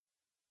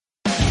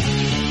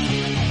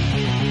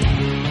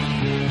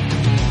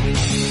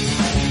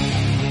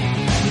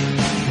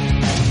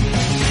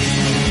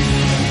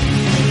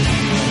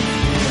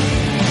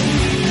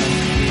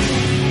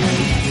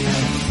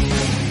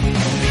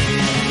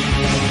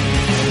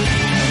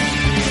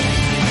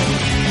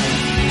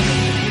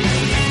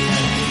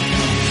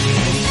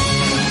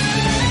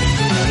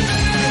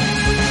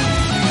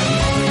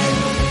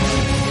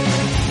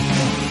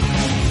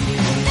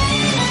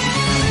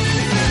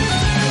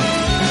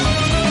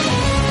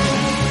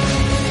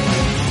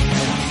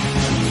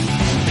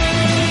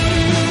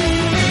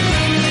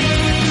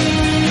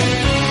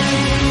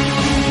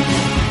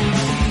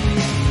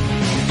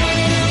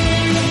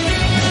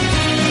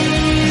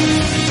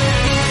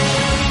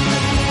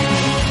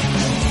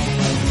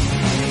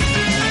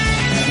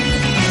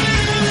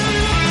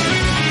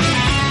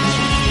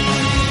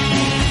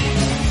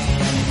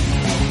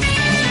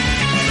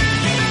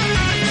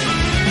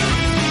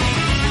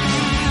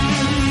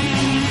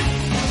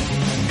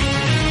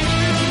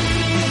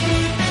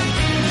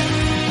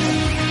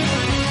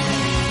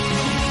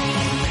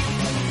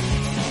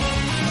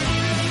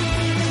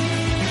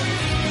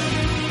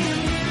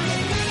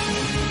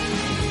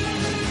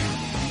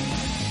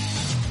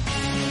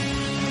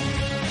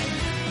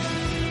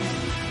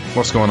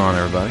What's going on,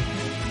 everybody?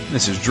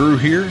 This is Drew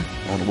here.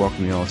 I want to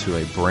welcome you all to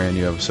a brand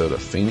new episode of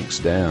Phoenix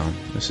Down.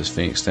 This is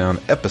Phoenix Down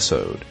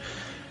episode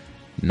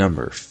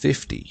number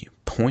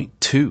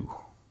 50.2.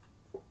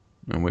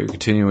 And we're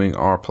continuing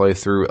our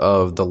playthrough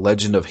of The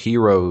Legend of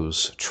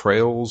Heroes,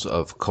 Trails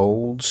of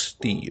Cold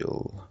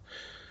Steel.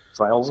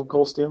 Trials of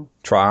Cold Steel?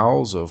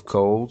 Trials of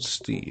Cold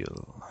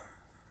Steel.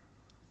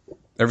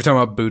 Every time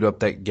I boot up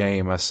that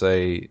game, I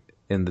say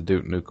in the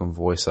Duke Nukem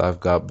voice,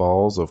 I've got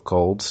balls of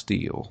cold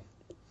steel.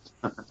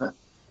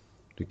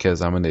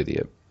 Because I'm an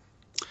idiot.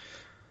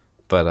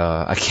 But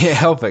I can't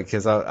help it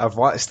because I've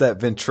watched that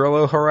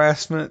Ventrilo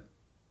harassment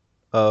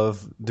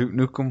of Duke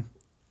Nukem.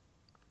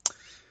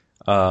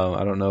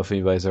 I don't know if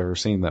anybody's ever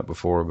seen that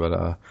before,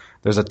 but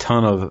there's a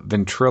ton of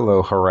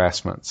Ventrilo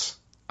harassments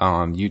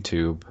on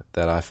YouTube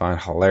that I find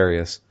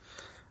hilarious.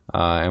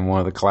 And one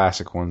of the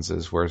classic ones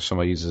is where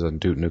somebody uses a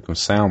Duke Nukem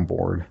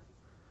soundboard,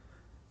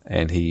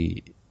 and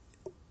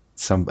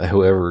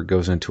whoever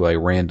goes into a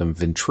random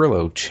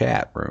Ventrilo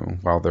chat room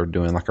while they're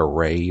doing like a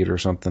raid or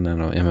something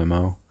in an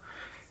MMO.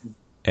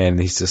 And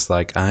he's just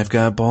like, I've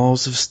got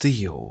balls of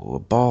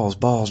steel, balls.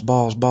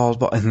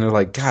 And they're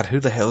like, God, who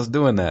the hell is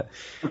doing that?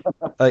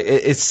 Like,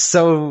 it's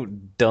so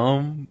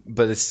dumb,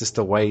 but it's just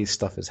the way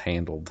stuff is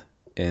handled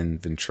in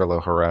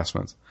Ventrilo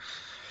harassments.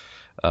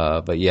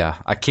 But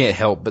yeah, I can't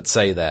help but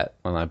say that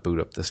when I boot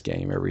up this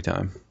game every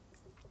time.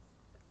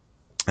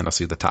 And I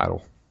see the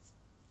title.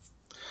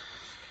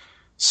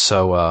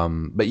 So,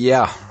 but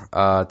yeah,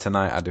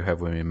 tonight I do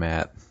have with me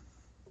Matt.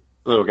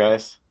 Hello,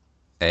 guys.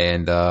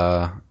 And,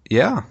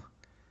 yeah,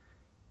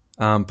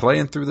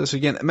 playing through this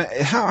again.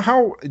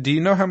 How do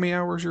you know how many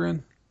hours you're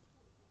in?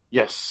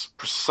 Yes,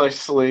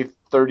 precisely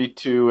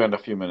 32 and a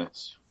few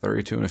minutes.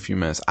 32 and a few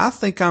minutes. I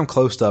think I'm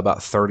close to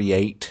about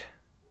 38.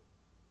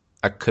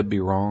 I could be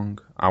wrong.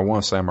 I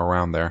want to say I'm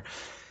around there.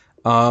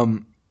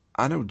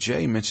 I know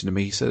Jay mentioned to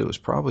me, he said it was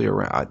probably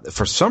around,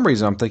 for some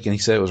reason I'm thinking he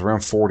said it was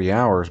around 40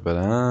 hours, but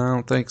I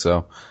don't think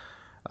so.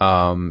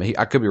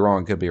 I could be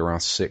wrong. It could be around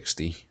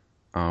 60,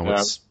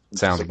 which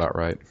sounds about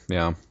right.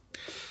 Yeah.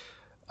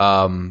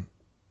 So,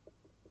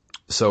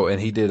 and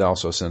he did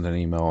also send an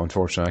email.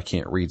 Unfortunately, I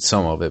can't read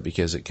some of it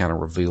because it kind of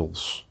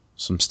reveals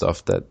some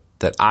stuff that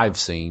I've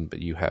seen,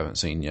 but you haven't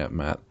seen yet,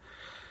 Matt.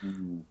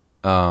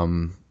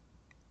 Mm-hmm.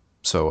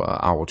 So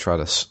I will try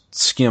to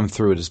skim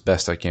through it as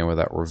best I can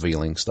without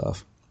revealing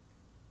stuff.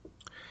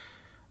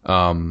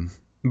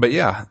 But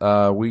yeah,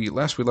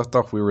 last we left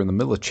off, we were in the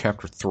middle of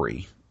chapter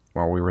 3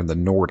 while we were in the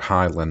Nord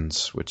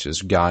Highlands, which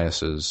is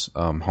Gaius's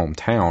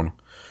hometown.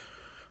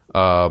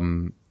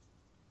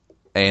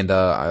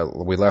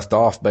 We left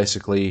off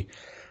basically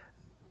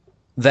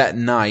that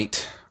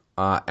night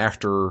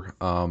after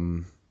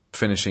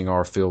finishing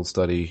our field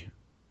study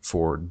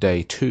for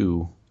day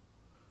 2.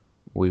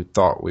 We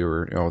thought we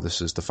were,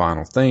 this is the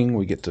final thing.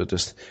 We get to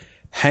just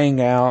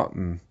hang out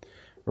and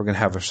we're going to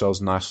have ourselves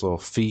a nice little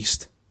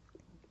feast.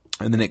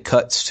 And then it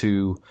cuts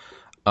to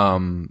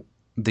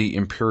the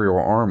Imperial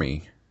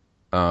Army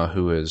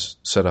who has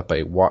set up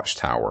a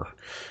watchtower.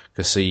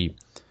 Because, see,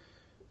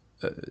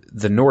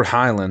 the Nord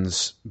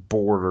Highlands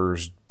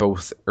borders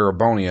both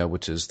Erebonia,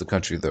 which is the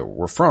country that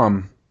we're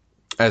from,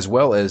 as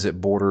well as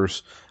it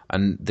borders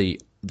the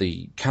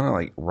kind of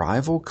like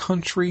rival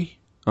country.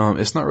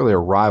 It's not really a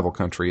rival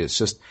country.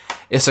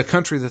 It's a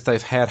country that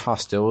they've had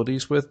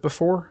hostilities with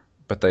before,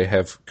 but they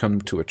have come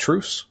to a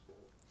truce.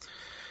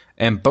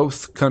 And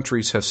both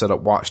countries have set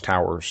up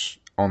watchtowers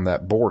on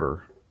that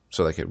border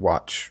so they could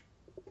watch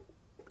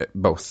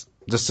both,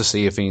 just to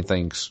see if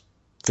anything's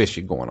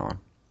fishy going on.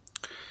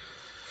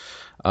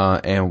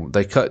 And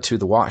they cut to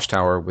the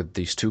watchtower with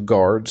these 2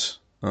 guards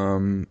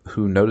who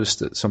notice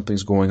that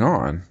something's going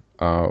on.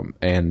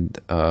 And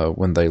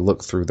when they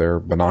look through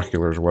their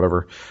binoculars or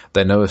whatever,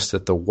 they notice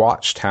that the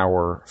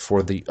watchtower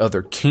for the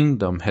other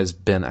kingdom has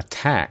been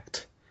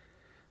attacked.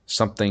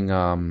 Something,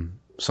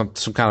 some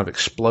kind of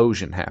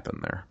explosion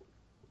happened there.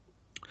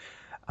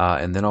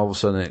 And then all of a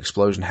sudden an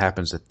explosion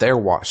happens at their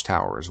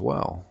watchtower as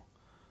well.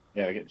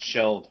 Yeah, they get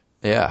shelled.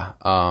 Yeah.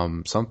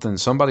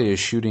 Somebody is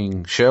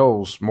shooting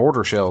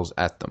mortar shells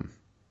at them.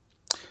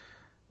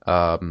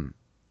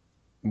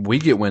 We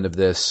get wind of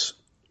this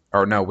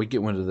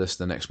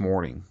the next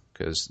morning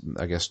because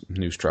I guess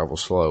news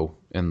travels slow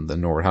in the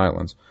Nord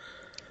Highlands.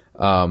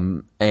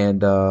 And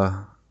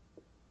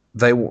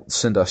they will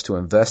send us to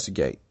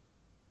investigate.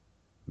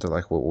 They're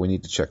like, well, we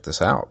need to check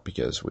this out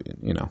because we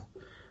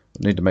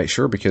need to make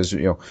sure because,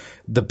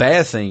 the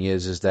bad thing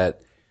is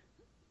that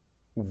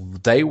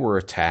they were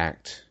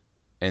attacked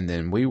and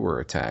then we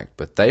were attacked,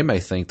 but they may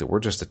think that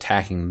we're just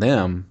attacking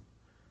them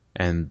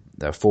and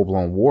that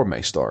full-blown war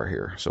may start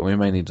here. So we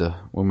may need to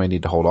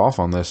hold off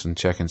on this and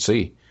check and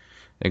see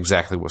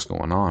exactly what's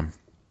going on.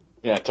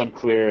 Yeah, it's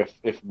unclear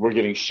if we're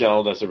getting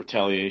shelled as a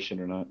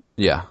retaliation or not.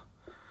 Yeah.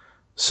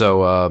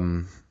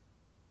 So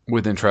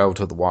we then traveled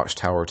to the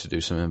watchtower to do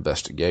some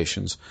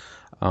investigations.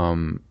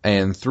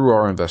 And through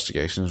our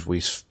investigations,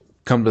 we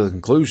come to the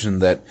conclusion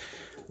that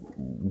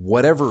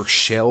whatever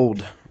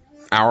shelled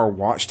our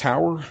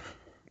watchtower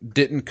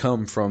didn't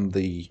come from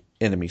the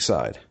enemy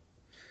side.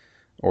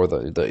 or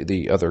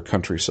the other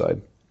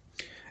countryside.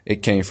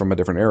 It came from a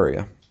different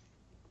area.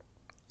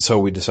 So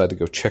we decided to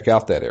go check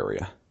out that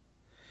area.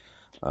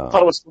 I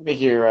thought it was funny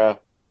here.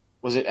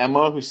 Was it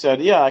Emma who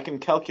said, "Yeah, I can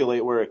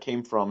calculate where it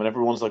came from," and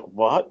everyone's like,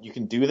 "What? You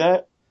can do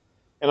that?"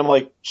 And I'm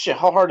like, "Shit,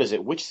 how hard is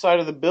it? Which side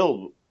of the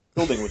building?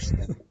 Which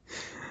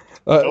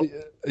nope.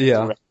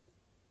 Yeah.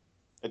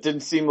 It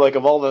didn't seem like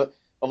of all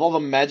the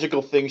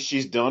magical things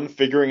she's done,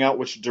 figuring out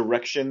which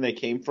direction they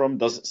came from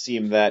doesn't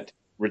seem that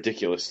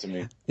ridiculous to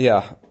me.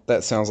 Yeah,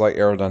 that sounds like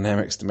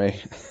aerodynamics to me.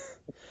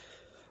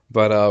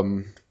 But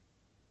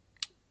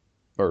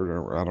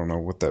or I don't know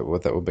what that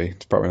would be.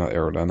 It's probably not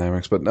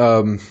aerodynamics,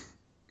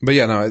 but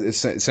yeah, no, it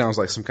sounds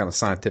like some kind of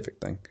scientific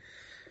thing.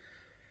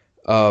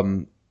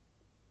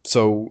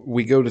 So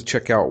we go to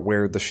check out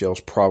where the shells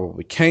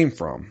probably came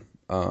from,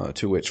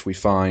 to which we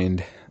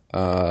find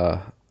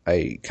a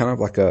kind of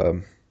like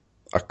a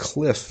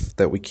cliff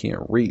that we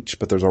can't reach,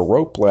 but there's a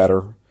rope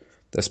ladder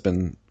that's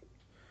been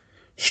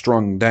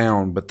strung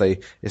down, but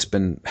it's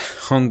been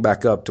hung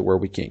back up to where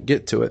we can't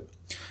get to it.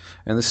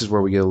 And this is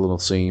where we get a little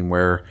scene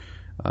where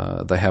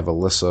they have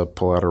Alyssa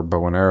pull out her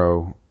bow and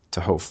arrow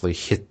to hopefully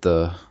hit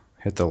the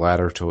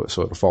ladder to it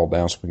so it'll fall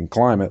down so we can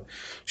climb it.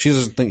 She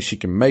doesn't think she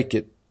can make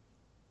it,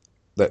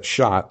 that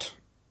shot.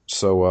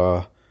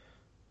 So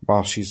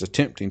while she's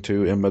attempting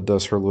to, Emma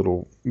does her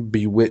little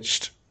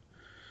bewitched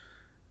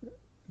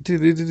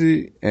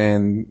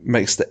and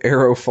makes the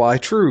arrow fly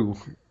true.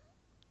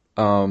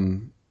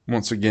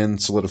 Once again,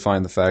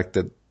 solidifying the fact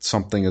that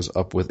something is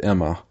up with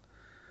Emma.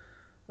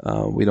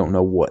 We don't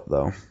know what,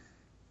 though.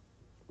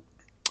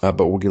 But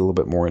we'll get a little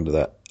bit more into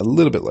that a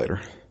little bit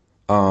later.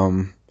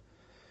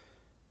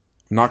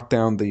 Knock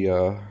down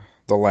the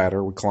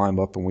ladder. We climb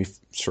up, and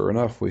sure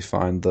enough, we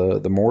find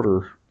the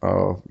mortar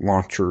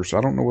launchers.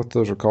 I don't know what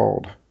those are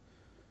called.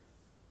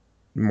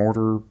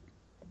 Mortar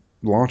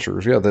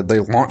launchers. Yeah, they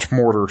launch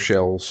mortar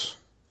shells.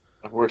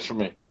 That works for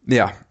me.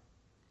 Yeah.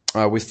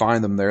 We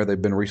find them there.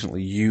 They've been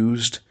recently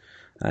used,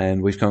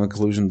 and we've come to the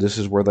conclusion this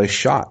is where they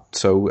shot.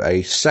 So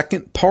a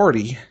second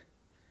party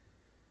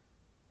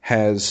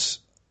has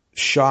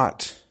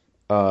shot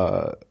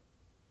at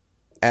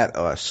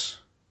us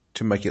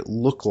to make it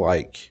look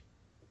like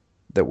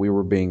that we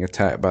were being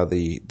attacked by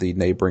the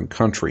neighboring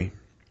country.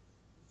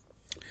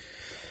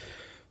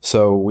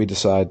 So we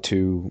decide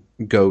to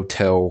go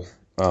tell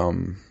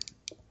the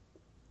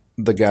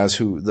guys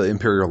the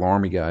Imperial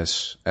Army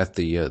guys at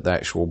the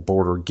actual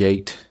border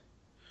gate.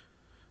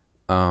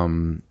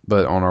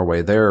 But on our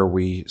way there,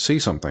 we see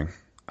something.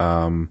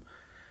 That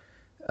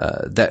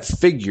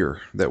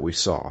figure that we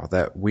saw,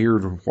 that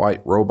weird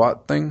white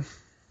robot thing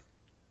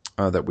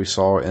that we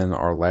saw in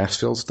our last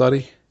field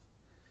study,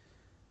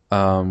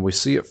 we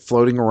see it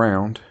floating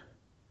around,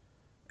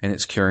 and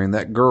it's carrying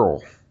that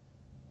girl.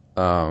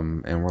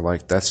 And we're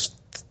like, that's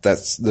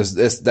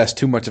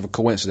too much of a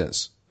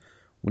coincidence.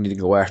 We need to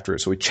go after it.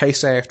 So we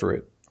chase after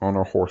it on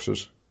our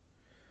horses.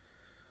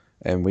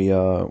 And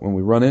when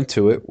we run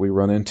into it, we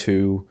run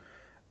into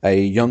a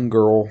young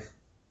girl.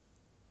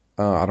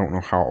 I don't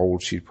know how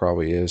old she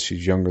probably is.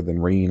 She's younger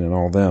than Reen and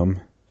all them.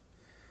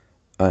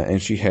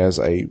 And she has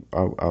a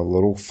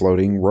little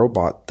floating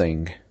robot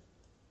thing.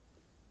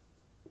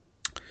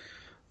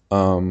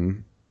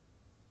 And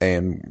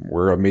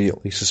we're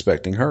immediately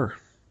suspecting her.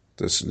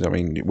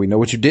 We know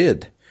what you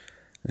did.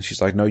 And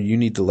she's like, no, you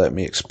need to let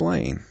me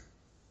explain.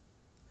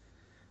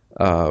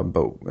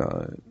 But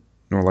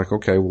we're like,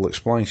 okay, we'll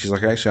explain. She's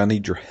like, actually, I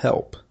need your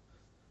help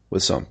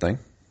with something.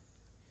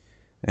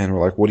 And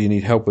we're like, what do you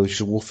need help with? She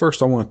said, well,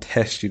 first I want to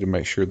test you to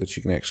make sure that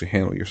you can actually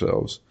handle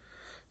yourselves.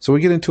 So we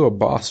get into a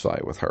boss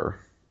fight with her.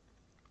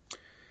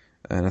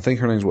 And I think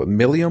her name's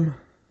Milliam?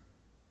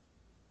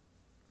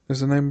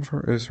 Is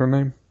her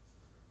name?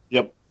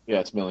 Yep. Yeah,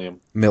 it's Milliam.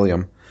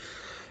 Milliam.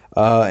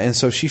 And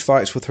so she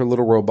fights with her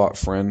little robot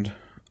friend.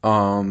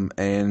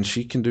 And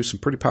she can do some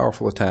pretty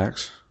powerful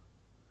attacks.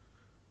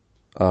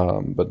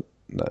 But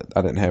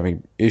I didn't have any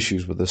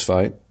issues with this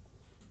fight.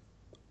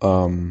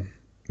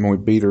 When we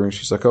beat her, and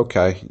she's like,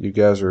 okay, you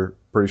guys are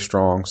pretty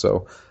strong,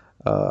 so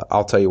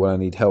I'll tell you what I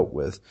need help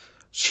with.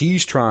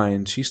 She's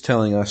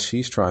telling us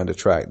she's trying to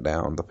track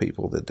down the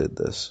people that did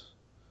this,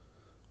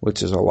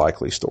 which is a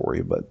likely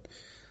story, but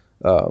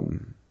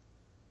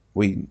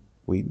we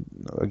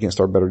against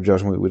our better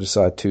judgment, we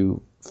decide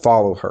to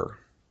follow her.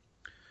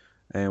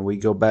 And we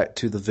go back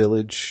to the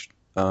village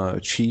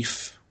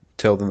chief,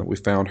 tell them that we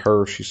found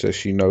her. She says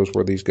she knows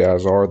where these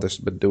guys are that's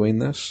been doing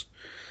this.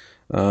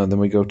 Then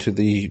we go to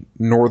the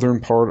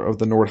northern part of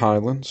the Nord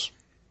Highlands,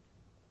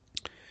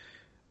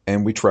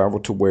 and we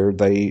travel to where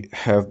they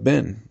have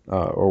been,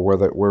 or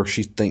where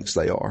she thinks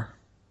they are,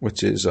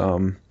 which is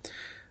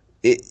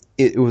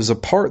it was a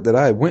part that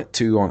I went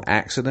to on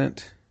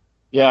accident.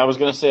 Yeah, I was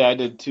gonna say I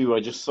did too. I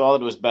just saw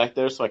that it was back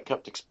there, so I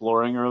kept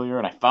exploring earlier,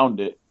 and I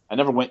found it. I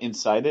never went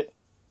inside it.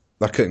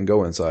 I couldn't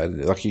go inside.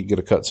 Like, you get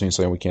a cutscene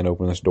saying we can't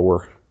open this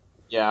door.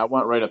 Yeah, I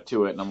went right up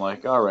to it, and I'm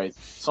like, all right,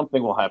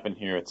 something will happen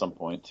here at some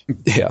point.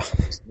 Yeah.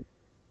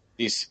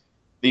 These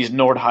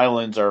Nord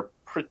Highlands are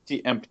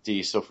pretty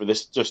empty, so for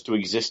this just to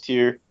exist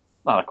here,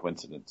 not a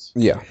coincidence.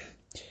 Yeah.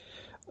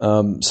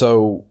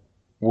 So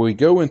we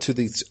go into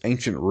these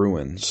ancient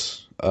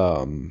ruins,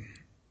 and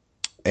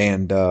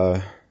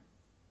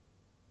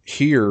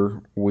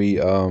here we're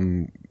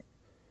going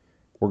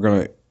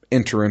to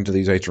enter into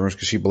these ancient ruins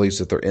because she believes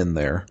that they're in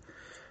there.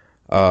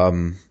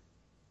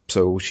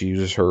 So she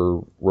uses her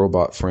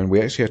robot friend.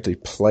 We actually have to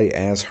play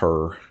as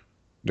her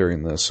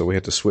during this, so we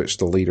have to switch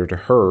the leader to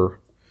her,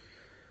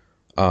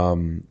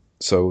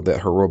 so that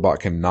her robot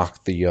can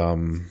knock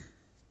the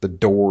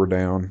door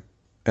down.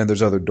 And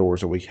there's other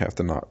doors that we have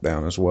to knock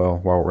down as well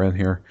while we're in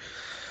here.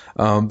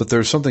 But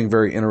there's something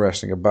very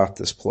interesting about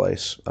this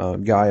place.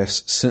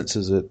 Gaius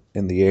senses it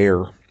in the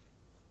air,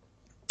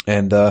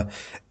 and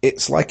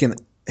it's like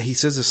he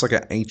says it's like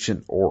an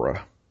ancient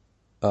aura.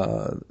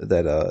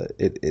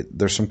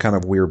 There's some kind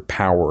of weird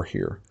power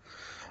here.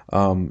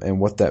 And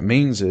what that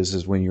means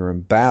is when you're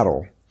in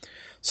battle.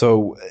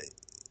 So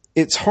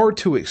it's hard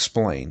to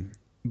explain,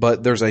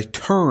 but there's a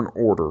turn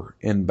order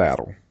in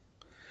battle.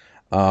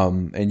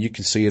 And you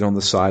can see it on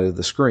the side of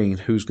the screen,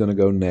 who's going to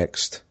go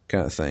next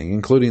kind of thing,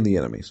 including the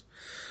enemies.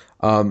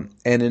 And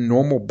in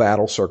normal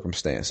battle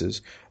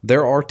circumstances,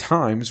 there are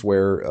times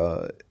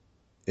where,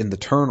 in the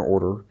turn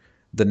order,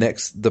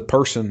 a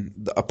person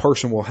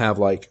will have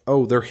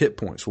their hit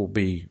points will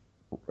be,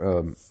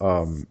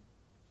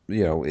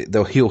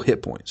 they'll heal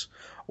hit points,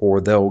 or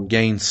they'll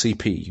gain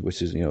CP,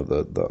 which is,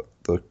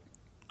 the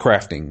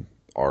crafting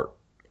art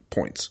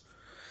points.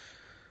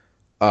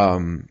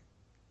 Or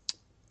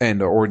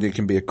it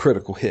can be a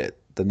critical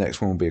hit. The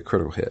next one will be a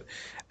critical hit.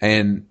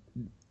 And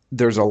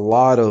there's a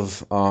lot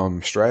of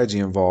strategy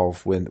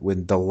involved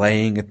when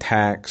delaying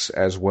attacks,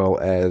 as well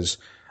as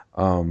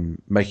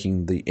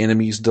making the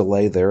enemies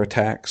delay their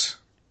attacks.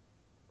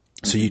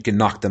 So you can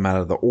knock them out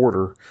of the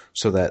order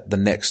so that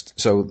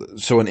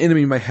so an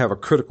enemy may have a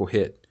critical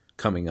hit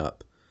coming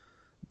up,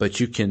 but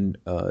you can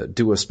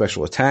do a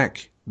special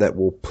attack that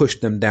will push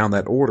them down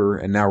that order,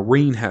 and now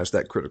Reen has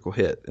that critical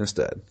hit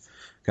instead,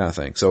 kind of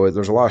thing. So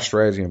there's a lot of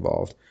strategy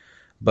involved.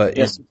 But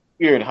yes, it's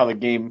weird how the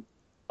game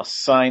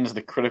assigns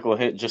the critical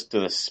hit just to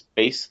the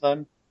space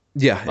then.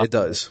 Yeah, it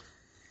does.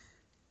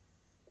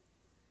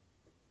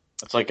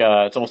 It's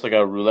it's almost like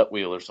a roulette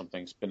wheel or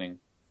something spinning.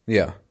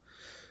 Yeah.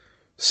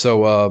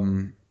 So,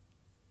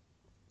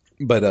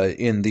 but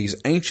in these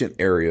ancient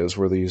areas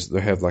where they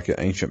have like an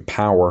ancient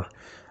power,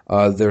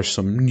 there's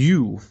some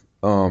new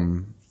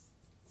kind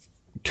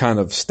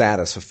of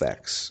status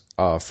effects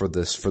for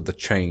the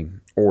chain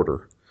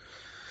order.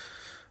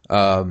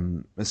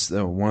 It's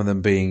one of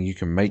them being you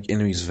can make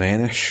enemies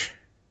vanish,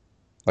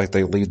 like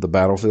they leave the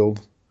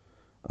battlefield.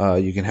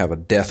 You can have a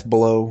death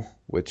blow,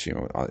 which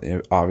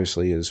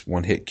obviously is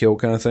one hit kill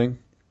kind of thing.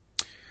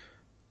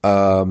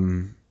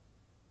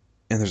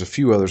 And there's a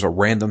few others, a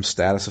random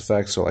status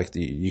effect. So like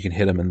you can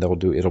hit them and it'll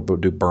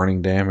do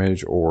burning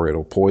damage, or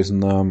it'll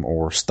poison them,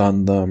 or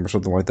stun them, or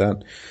something like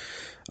that.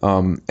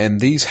 And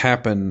these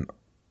happen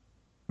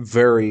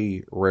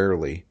very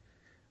rarely.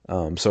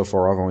 So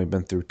far, I've only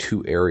been through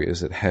 2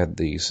 areas that had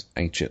these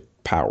ancient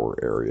power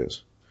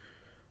areas.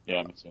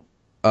 Yeah, me too.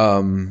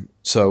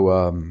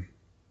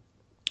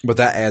 But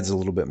that adds a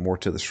little bit more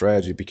to the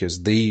strategy,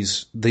 because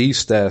these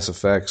status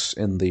effects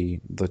in the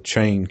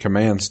chain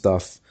command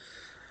stuff,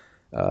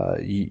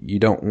 you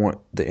don't want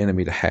the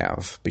enemy to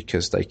have,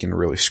 because they can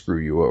really screw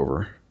you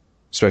over,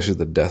 especially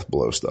the death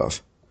blow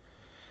stuff.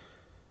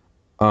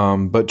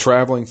 But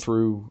traveling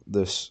through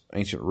this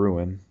ancient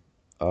ruin,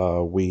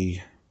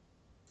 we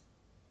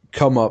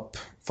come up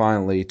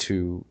finally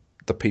to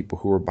the people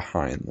who are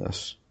behind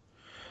this.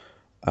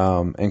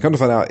 And come to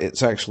find out,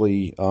 it's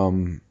actually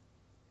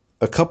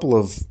a couple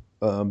of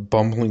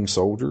bumbling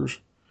soldiers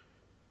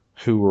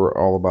who are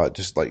all about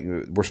just like,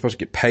 we're supposed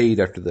to get paid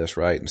after this,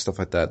 right? And stuff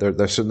like that.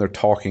 They're sitting there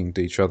talking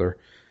to each other,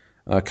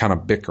 kind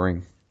of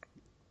bickering.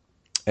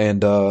 And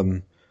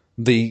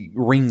the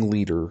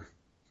ringleader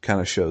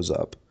kind of shows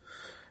up.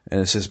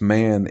 And it's this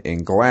man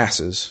in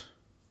glasses,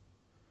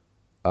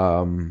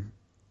 who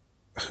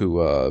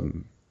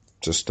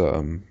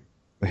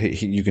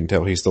you can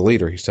tell he's the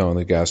leader. He's telling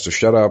the guys to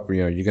shut up.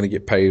 You're going to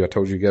get paid. I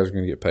told you guys are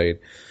going to get paid,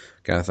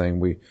 kind of thing.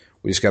 We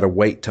just got to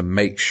wait to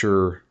make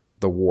sure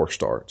the war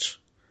starts.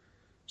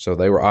 So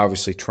they were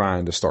obviously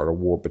trying to start a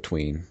war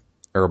between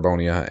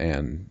Erebonia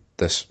and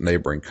this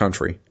neighboring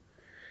country.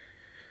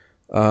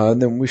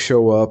 And then we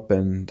show up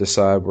and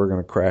decide we're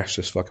going to crash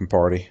this fucking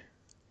party.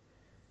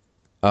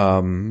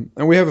 And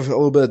we have a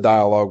little bit of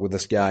dialogue with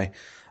this guy.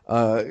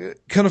 Kind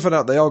of find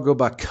out they all go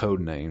by code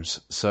names.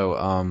 So,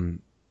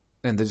 and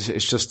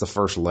it's just the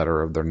first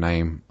letter of their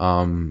name.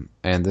 And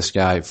this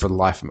guy, for the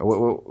life of me,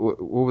 what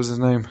was his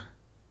name?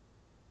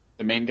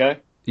 The main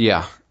guy?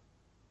 Yeah.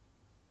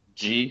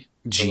 G.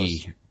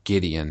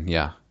 Gideon,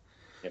 yeah.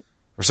 Yep.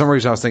 For some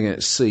reason I was thinking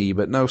it's C,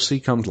 but no, C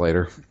comes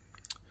later.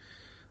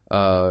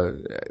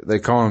 They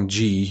call him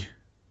G,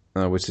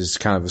 which is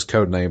kind of his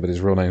code name, but his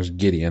real name is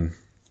Gideon.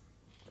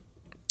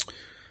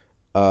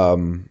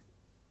 And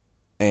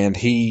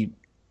he's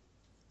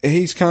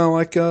kind of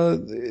like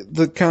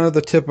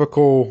the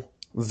typical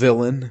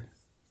villain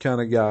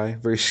kind of guy,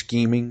 very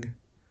scheming.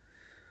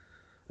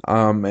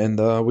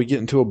 And we get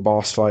into a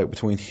boss fight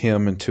between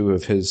him and two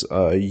of his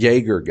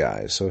Jaeger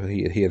guys. So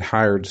he had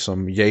hired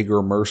some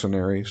Jaeger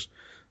mercenaries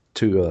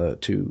to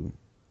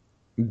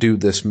do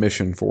this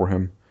mission for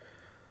him.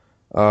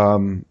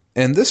 And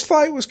this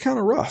fight was kind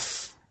of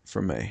rough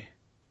for me.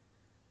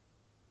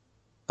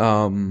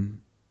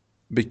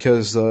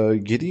 Because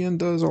Gideon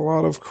does a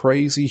lot of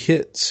crazy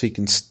hits. He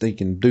can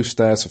do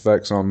stats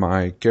effects on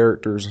my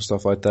characters and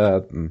stuff like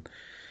that, and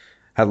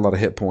had a lot of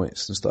hit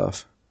points and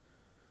stuff.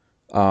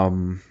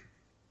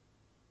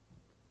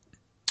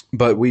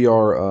 But we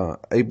are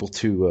able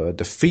to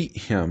defeat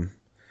him.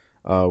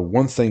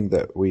 One thing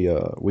that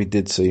we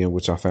did see, and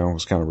which I found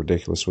was kind of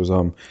ridiculous, was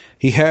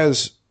he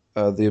has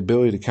the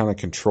ability to kind of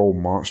control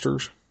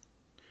monsters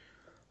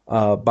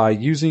by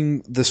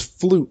using this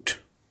flute.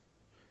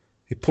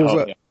 He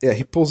pulls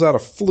he pulls out a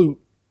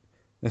flute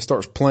and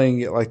starts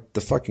playing it like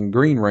the fucking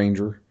Green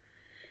Ranger,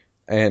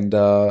 and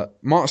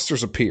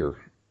monsters appear.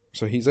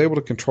 So he's able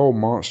to control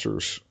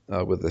monsters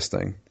with this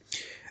thing.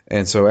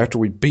 And so after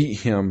we beat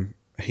him,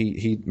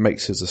 he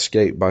makes his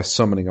escape by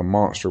summoning a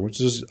monster,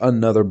 which is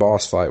another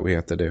boss fight we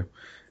have to do.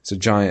 It's a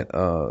giant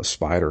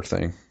spider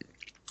thing.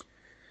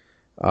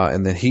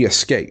 And then he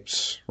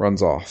escapes,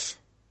 runs off.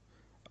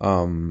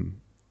 And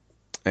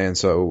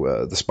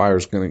so the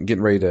spider's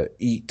getting ready to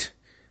eat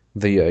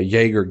the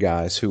Jaeger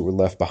guys who were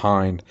left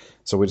behind.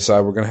 So we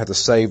decide we're going to have to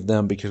save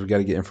them because we got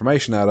to get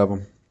information out of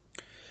them.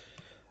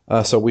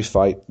 So we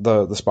fight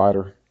the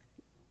spider.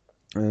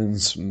 And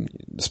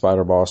the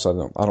spider boss, I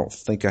don't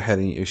think I had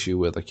any issue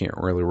with. I can't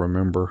really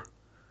remember.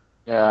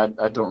 Yeah,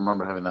 I don't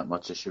remember having that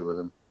much issue with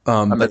him.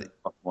 I met him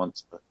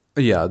once, but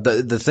yeah.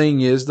 The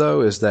thing is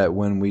though, is that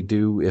when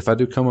if I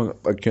do come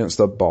against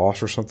a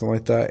boss or something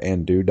like that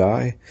and do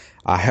die,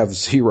 I have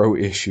zero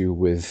issue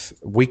with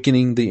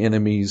weakening the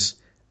enemies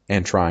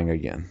and trying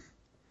again.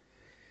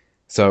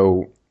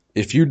 So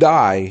if you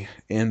die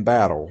in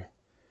battle,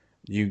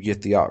 you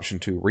get the option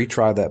to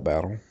retry that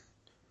battle,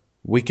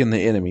 weaken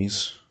the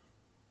enemies,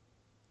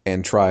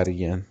 and try it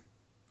again,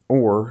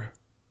 or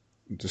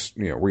just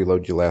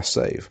reload your last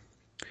save.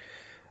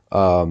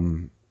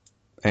 And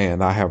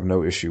I have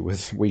no issue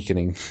with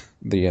weakening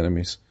the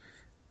enemies.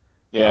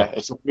 Yeah,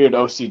 it's a weird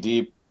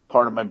OCD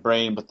part of my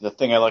brain, but the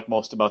thing I like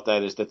most about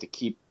that is that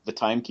the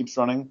time keeps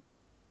running,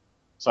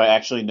 so I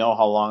actually know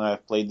how long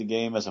I've played the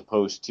game, as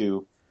opposed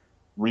to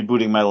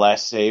rebooting my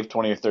last save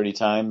 20 or 30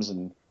 times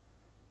and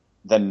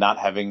then not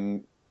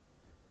having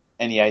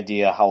any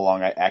idea how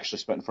long I actually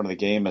spent in front of the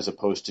game, as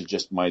opposed to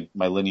just my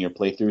linear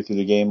playthrough through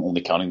the game,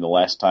 only counting the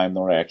last time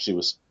where I actually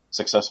was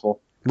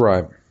successful.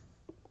 Right.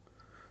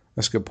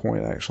 That's a good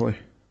point, actually.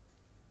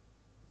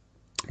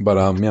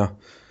 But,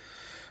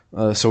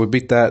 yeah. So we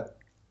beat that.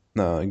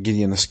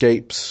 Gideon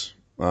escapes.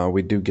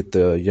 We do get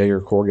the Jaeger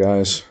Corps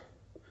guys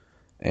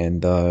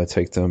and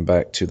take them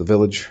back to the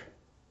village.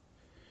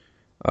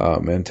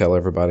 And tell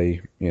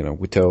everybody,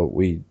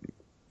 we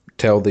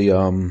tell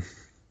the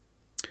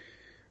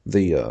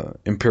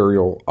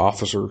Imperial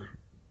officer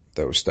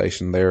that was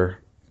stationed there,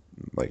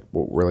 like,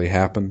 what really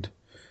happened.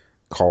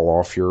 Call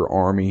off your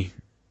army.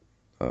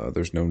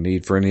 There's no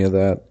need for any of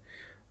that.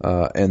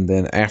 And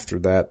then after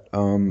that,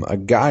 a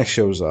guy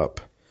shows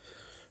up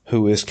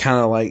who is kind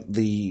of like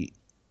the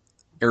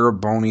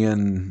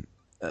Erebonian,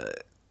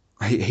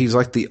 he's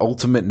like the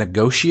ultimate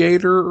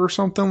negotiator or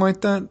something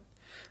like that.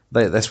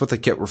 That's what they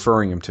kept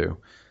referring him to.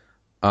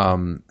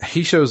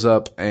 He shows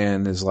up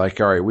and is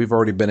like, all right, we've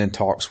already been in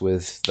talks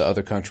with the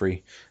other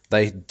country.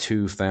 They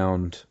too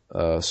found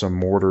some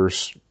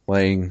mortars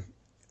laying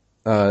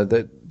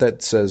that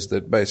says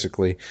that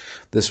basically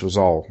this was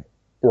all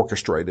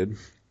orchestrated.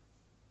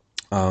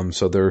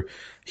 So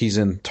he's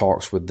in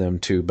talks with them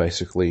to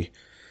basically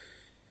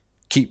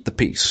keep the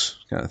peace,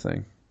 kind of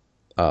thing.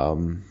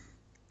 And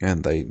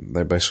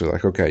they're basically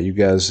like, okay, you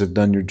guys have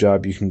done your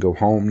job, you can go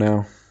home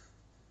now.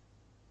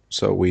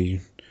 So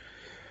we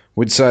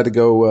decided to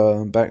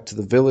go back to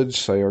the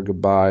village, say our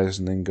goodbyes,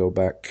 and then go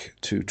back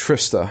to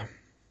Trista.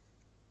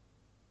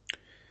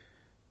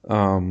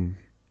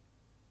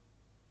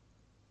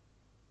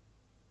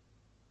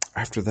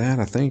 After that,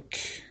 I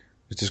think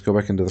we just go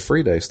back into the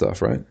free day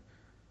stuff, right?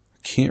 I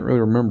can't really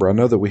remember. I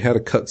know that we had a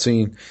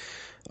cutscene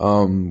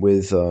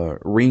with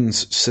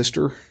Reen's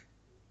sister.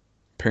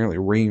 Apparently,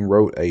 Reen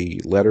wrote a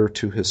letter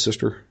to his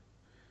sister,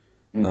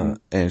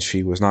 and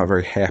she was not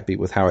very happy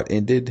with how it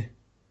ended.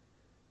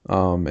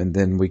 And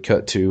then we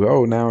cut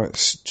to, now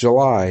it's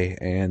July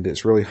and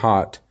it's really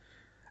hot,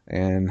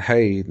 and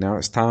hey, now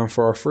it's time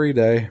for our free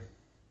day.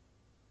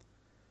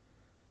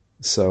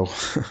 So,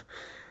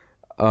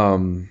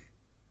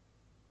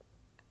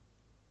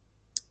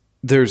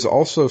 there's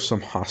also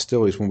some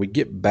hostilities. When we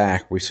get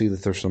back, we see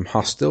that there's some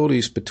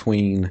hostilities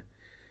between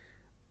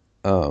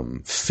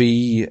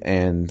Fee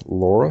and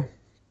Laura.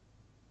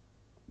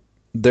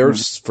 They're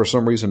for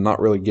some reason not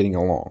really getting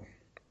along,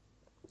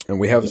 and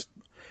we have.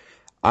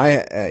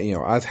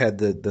 I've had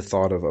the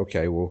thought of,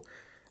 okay, well,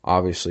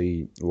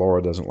 obviously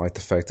Laura doesn't like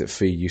the fact that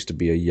Fee used to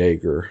be a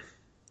Jaeger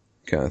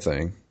kind of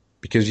thing,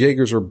 because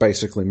Jaegers are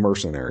basically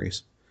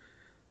mercenaries,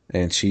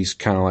 And she's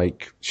kind of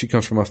like, she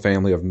comes from a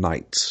family of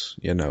knights,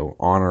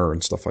 honor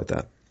and stuff like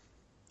that.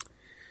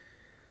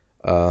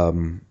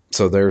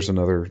 So there's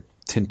another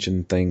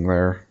tension thing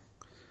there.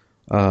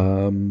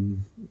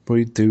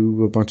 We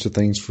do a bunch of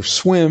things for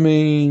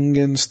swimming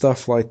and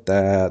stuff like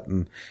that,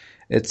 and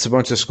it's a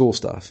bunch of school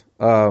stuff.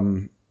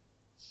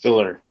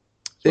 Filler.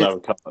 That's what I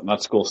would call it,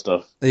 not school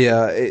stuff.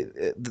 Yeah,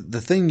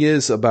 the thing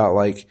is about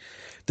like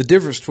the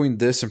difference between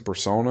this and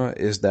Persona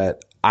is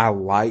that I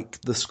like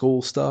the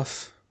school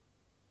stuff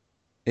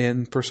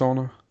in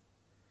Persona,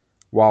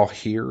 while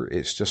here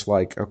it's just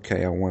like,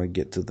 okay, I want to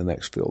get to the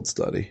next field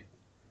study.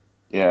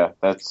 Yeah,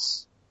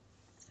 that's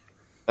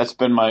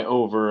been my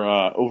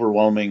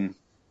overwhelming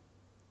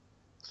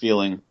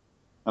feeling,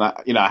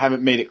 and I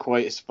haven't made it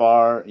quite as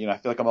far. I feel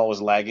like I'm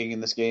always lagging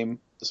in this game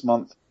this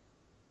month,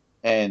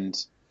 and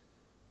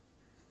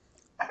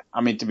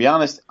I mean, to be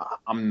honest,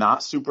 I'm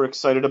not super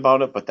excited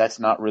about it, but that's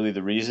not really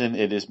the reason.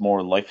 It is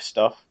more life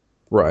stuff.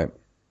 Right.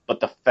 But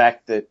the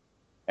fact that,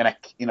 and I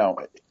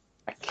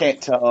can't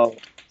tell,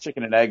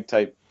 chicken and egg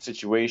type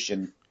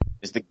situation,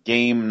 is the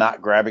game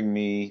not grabbing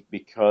me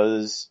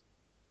because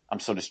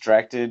I'm so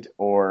distracted,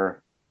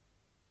 or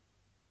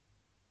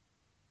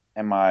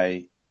am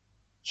I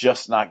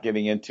just not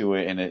getting into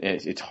it, and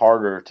it's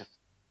harder to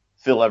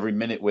fill every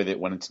minute with it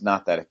when it's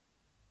not that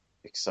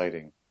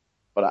exciting?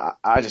 But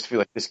I just feel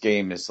like this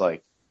game is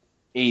like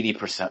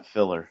 80%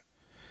 filler.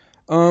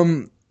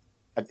 I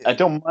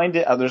don't mind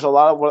it. There's a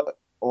lot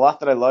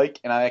that I like,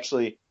 and I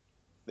actually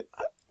the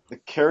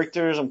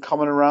characters I'm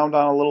coming around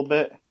on a little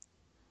bit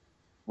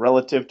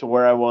relative to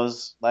where I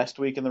was last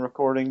week in the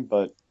recording,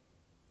 but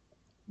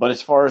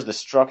as far as the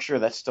structure,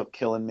 that's still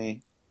killing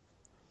me.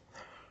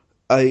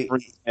 Take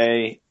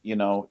a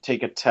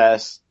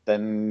test,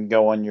 then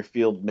go on your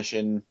field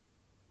mission.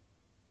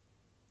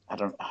 I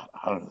don't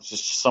know. It's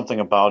just something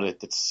about it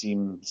that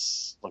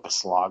seems like a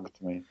slog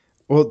to me.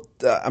 Well,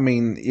 I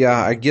mean, yeah,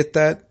 I get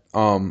that.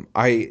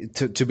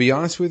 To be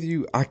honest with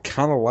you, I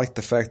kind of like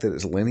the fact that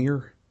it's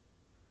linear.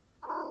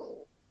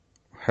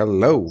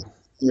 Hello.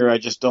 Here, I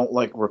just don't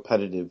like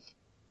repetitive.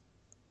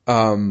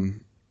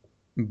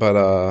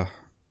 But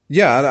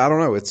yeah, I don't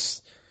know.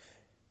 It's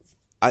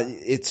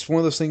one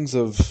of those things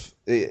of,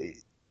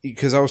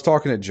 because I was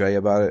talking to Jay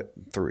about it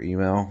through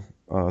email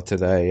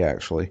today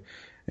actually,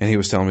 and he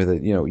was telling me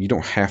that you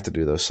don't have to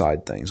do those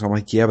side things. I'm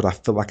like, yeah, but I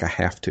feel like I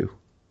have to.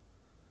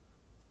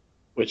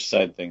 Which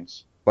side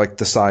things? Like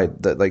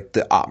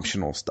the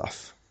optional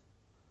stuff.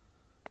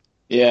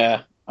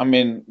 Yeah, I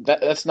mean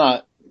that's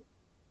not.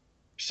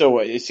 So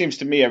it seems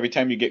to me every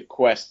time you get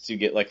quests, you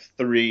get like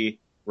 3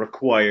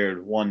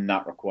 required, 1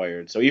 not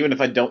required. So even if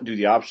I don't do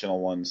the optional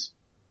ones,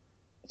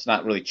 it's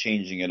not really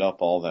changing it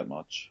up all that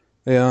much.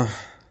 Yeah,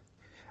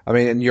 I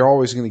mean, and you're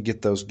always going to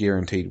get those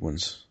guaranteed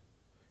ones.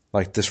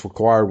 Like this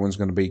required one's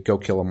going to be go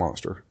kill a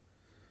monster.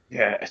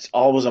 Yeah, it's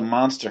always a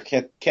monster.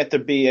 Can't there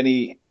be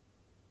any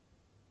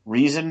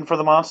reason for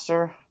the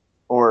monster,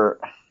 or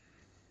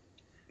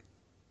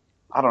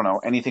I don't know,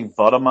 anything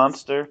but a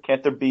monster?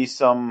 Can't there be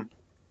some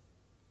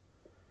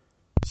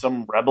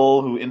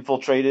rebel who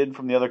infiltrated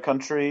from the other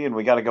country and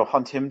we got to go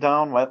hunt him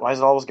down? Why has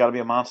it always got to be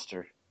a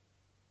monster?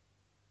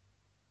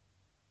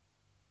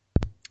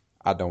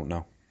 I don't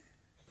know.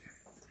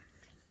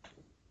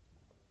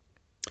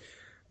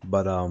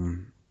 But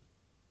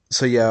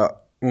so yeah,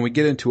 when we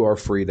get into our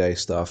free day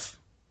stuff,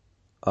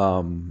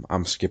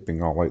 I'm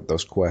skipping all like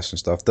those quests and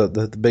stuff.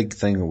 The big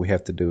thing that we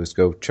have to do is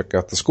go check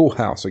out the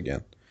schoolhouse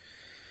again,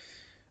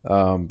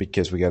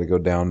 because we got to go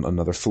down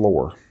another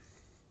floor.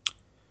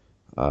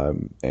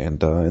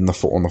 And on the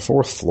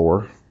 4th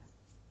floor,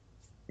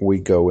 we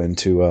go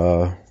into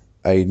a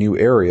new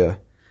area.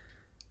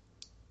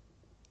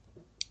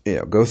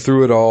 Go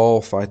through it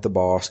all, fight the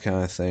boss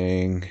kind of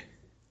thing.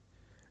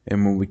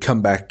 And when we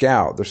come back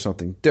out, there's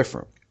something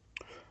different.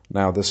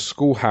 Now, this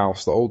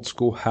schoolhouse, the old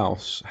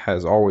schoolhouse,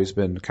 has always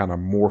been kind of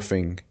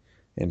morphing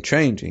and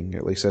changing.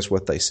 At least that's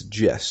what they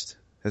suggest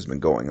has been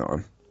going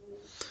on.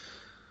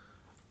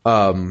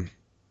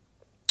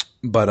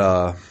 But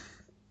the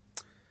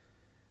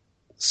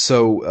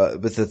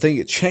thing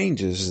it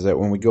changes is that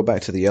when we go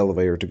back to the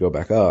elevator to go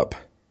back up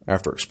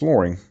after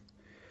exploring,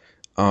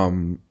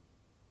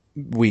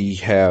 we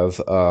have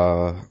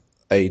a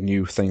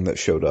new thing that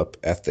showed up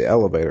at the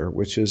elevator,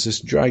 which is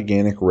this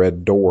gigantic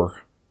red door.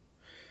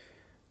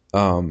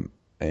 And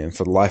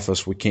for the life of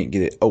us, we can't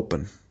get it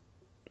open.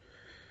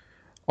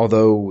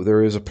 Although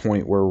there is a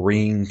point where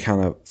Ring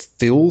kind of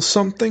feels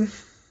something.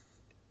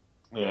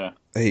 Yeah.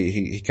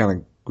 He kind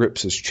of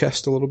grips his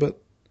chest a little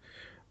bit.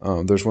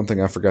 There's one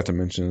thing I forgot to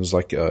mention is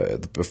like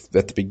at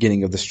the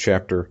beginning of this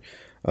chapter,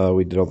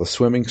 we did all the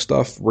swimming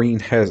stuff. Ring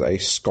has a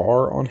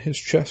scar on his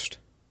chest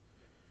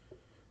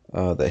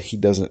that he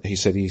doesn't. He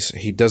said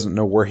he doesn't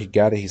know where he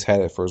got it. He's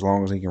had it for as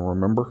long as he can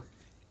remember.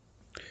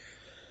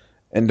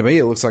 And to me,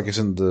 it looks like it's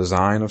in the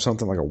design of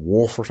something like a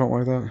wolf or something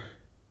like that.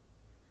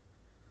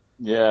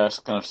 Yeah, it's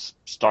kind of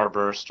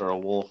starburst or a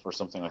wolf or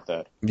something like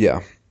that.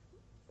 Yeah.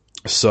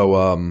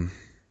 So,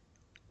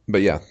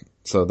 but yeah,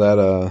 so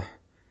that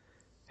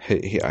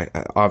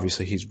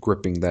Obviously he's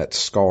gripping that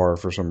scar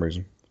for some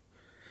reason.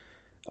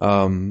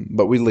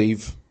 But we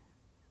leave,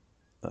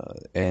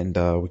 and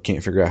we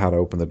can't figure out how to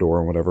open the door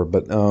and whatever.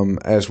 But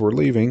as we're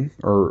leaving,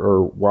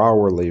 or while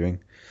we're leaving,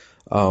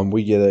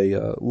 we get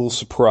a little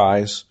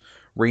surprise.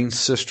 Reen's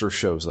sister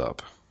shows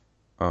up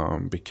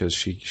because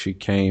she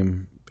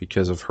came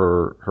because of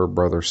her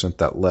brother sent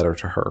that letter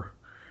to her.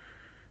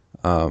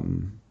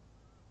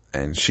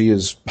 And she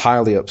is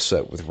highly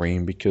upset with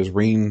Reen because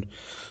Reen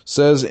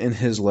says in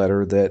his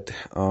letter that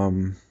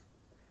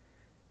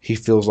he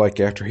feels like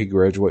after he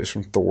graduates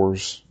from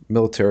Thor's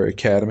military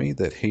academy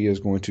that he is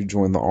going to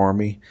join the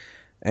army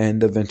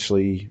and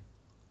eventually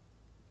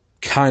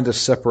kind of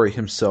separate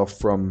himself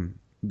from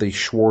the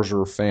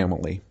Schwarzer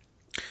family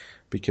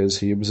because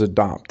he was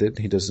adopted.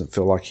 He doesn't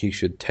feel like he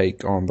should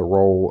take on the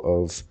role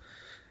of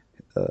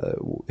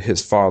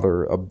his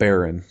father, a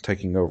baron,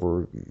 taking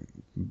over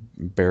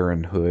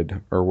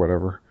baronhood or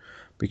whatever,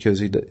 because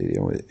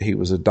he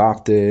was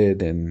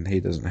adopted and he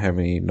doesn't have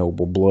any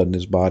noble blood in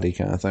his body,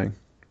 kind of thing.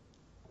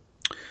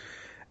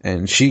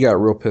 And she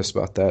got real pissed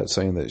about that,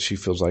 saying that she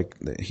feels like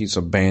that he's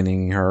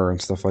abandoning her and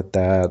stuff like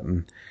that.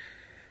 And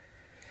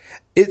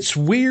it's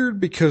weird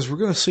because we're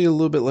going to see a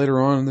little bit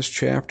later on in this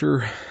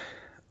chapter,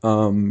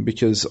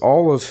 because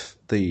all of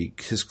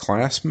his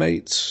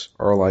classmates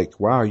are like,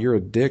 "Wow, you're a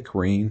dick,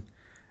 Reen,"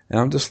 and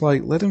I'm just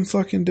like, let him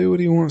fucking do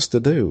what he wants to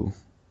do.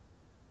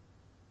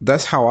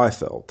 That's how I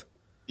felt.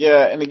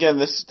 Yeah, and again,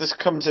 this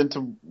comes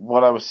into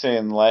what I was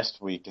saying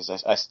last week. Is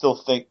I still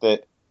think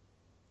that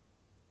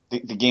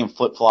the game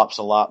flip flops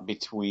a lot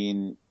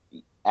between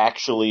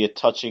actually a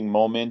touching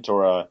moment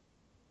or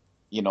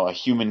a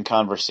human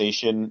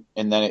conversation,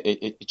 and then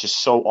it's just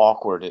so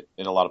awkward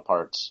in a lot of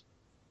parts.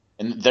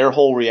 And their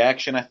whole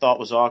reaction, I thought,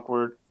 was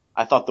awkward.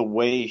 I thought the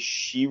way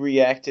she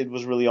reacted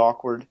was really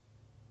awkward.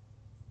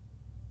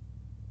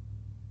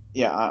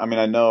 Yeah, I mean,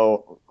 I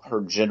know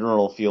her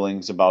general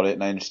feelings about it,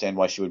 and I understand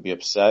why she would be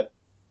upset.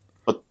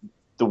 But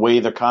the way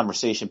the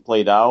conversation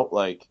played out,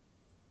 like,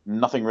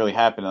 nothing really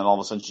happened, and all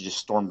of a sudden she just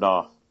stormed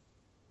off.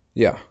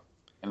 Yeah.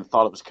 And I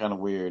thought it was kind of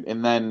weird.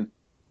 And then,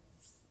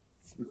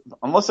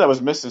 unless I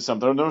was missing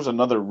something, there was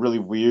another really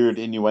weird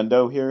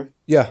innuendo here.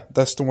 Yeah,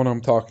 that's the one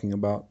I'm talking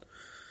about.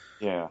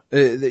 Yeah.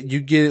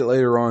 You get it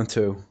later on,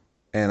 too.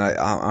 And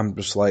I'm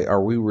just like,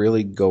 are we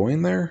really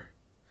going there?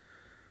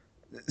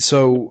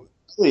 So...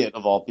 Elliot,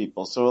 of all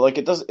people. So, like,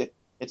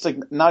 it's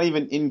like not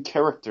even in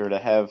character to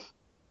have...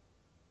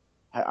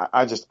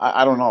 I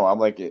don't know. I'm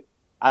like,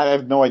 I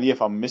have no idea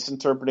if I'm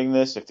misinterpreting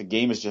this, if the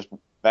game is just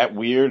that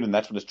weird and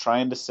that's what it's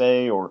trying to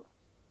say, or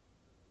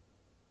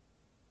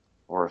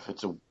if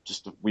it's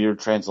just a weird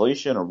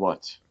translation or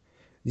what.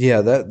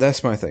 Yeah,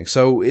 that's my thing.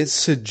 So it's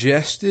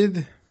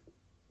suggested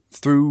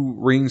through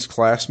Reen's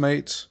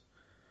classmates,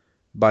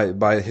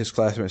 by his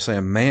classmates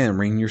saying, "Man,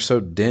 Reen, you're so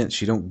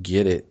dense, you don't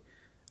get it.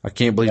 I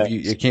can't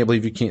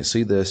believe you can't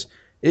see this."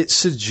 It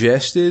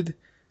suggested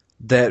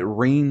that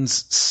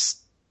Reen's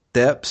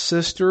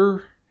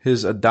stepsister,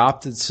 his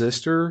adopted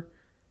sister,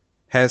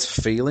 has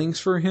feelings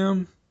for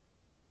him.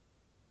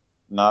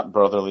 Not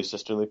brotherly,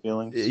 sisterly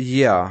feelings?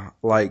 Yeah,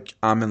 like,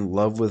 I'm in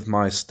love with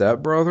my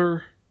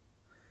stepbrother.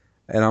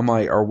 And I'm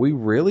like, are we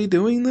really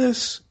doing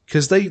this?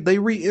 Because they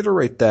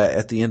reiterate that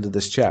at the end of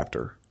this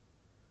chapter.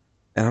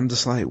 And I'm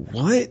just like,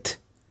 what?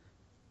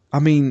 I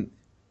mean,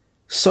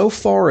 so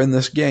far in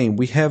this game,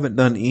 we haven't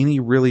done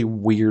any really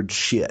weird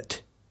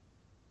shit.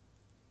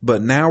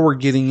 But now we're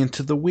getting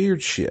into the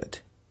weird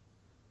shit.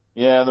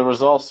 Yeah, there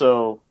was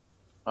also,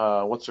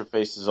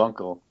 what's-her-face's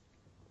uncle.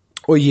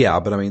 Well, yeah,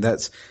 but I mean,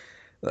 that's...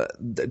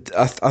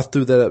 I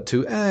threw that up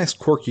too. It's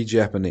quirky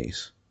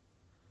Japanese.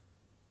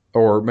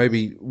 Or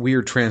maybe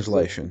weird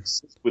translation.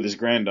 With his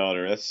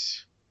granddaughter,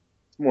 that's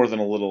more than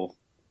a little...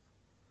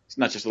 It's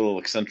not just a little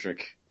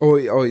eccentric.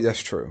 Oh,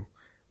 that's true.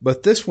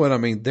 But this one, I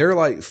mean, they're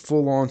like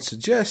full-on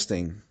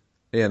suggesting,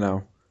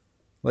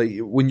 like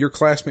when your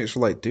classmates are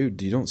like,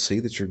 "Dude, you don't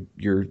see that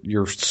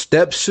your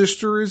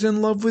stepsister is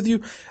in love with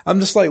you?" I'm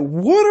just like,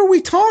 what are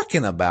we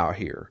talking about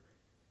here?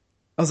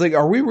 I was like,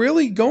 are we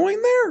really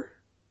going there?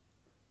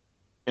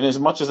 And as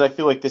much as I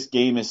feel like this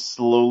game is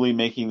slowly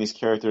making these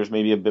characters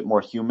maybe a bit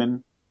more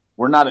human,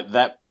 we're not at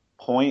that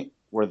point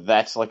where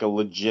that's like a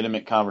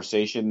legitimate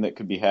conversation that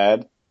could be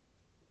had.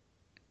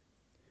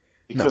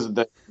 Because of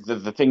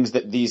the things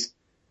that these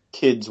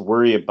kids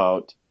worry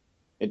about,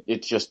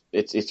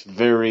 it's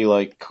very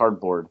like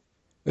cardboard.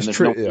 It's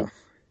true, yeah.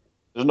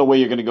 There's no way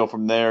you're going to go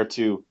from there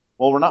to,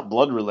 well, we're not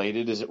blood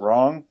related. Is it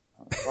wrong?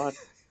 What?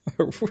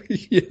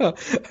 Yeah,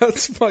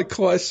 that's my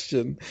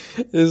question.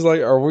 Is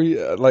like, are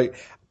we like?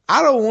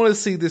 I don't want to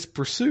see this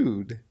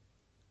pursued.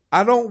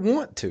 I don't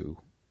want to.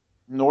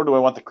 Nor do I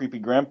want the creepy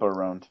grandpa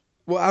around.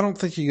 Well, I don't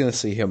think you're going to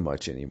see him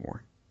much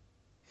anymore.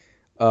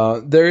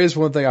 There is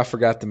one thing I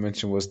forgot to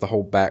mention was the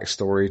whole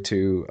backstory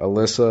to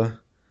Alyssa,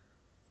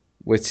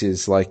 which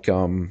is like,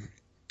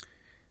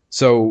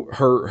 so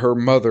her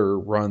mother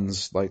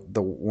runs like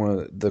one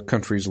of the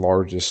country's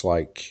largest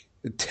like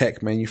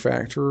tech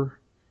manufacturer.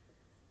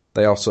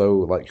 They also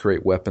like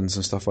create weapons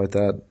and stuff like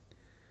that.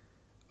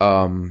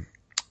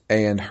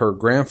 and her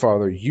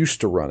grandfather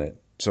used to run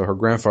it. So her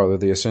grandfather,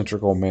 the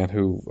eccentric old man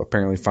who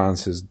apparently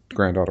finds his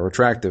granddaughter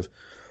attractive,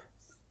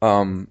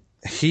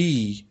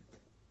 he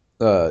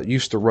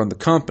used to run the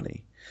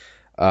company.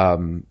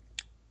 And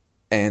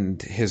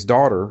his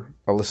daughter,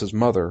 Alyssa's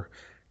mother,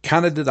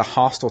 kind of did a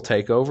hostile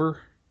takeover,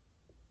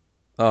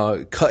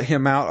 cut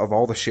him out of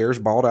all the shares,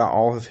 bought out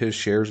all of his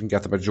shares and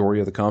got the majority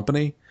of the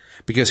company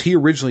because he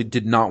originally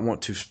did not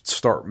want to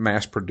start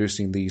mass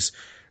producing these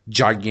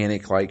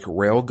gigantic like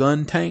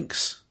railgun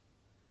tanks.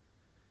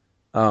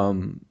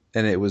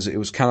 And it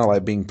was kind of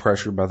like being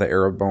pressured by the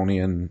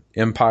Arabonian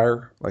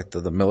Empire, like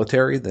the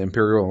military, the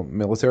imperial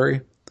military,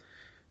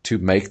 to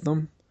make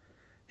them.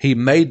 He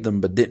made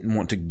them but didn't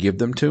want to give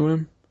them to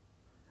him.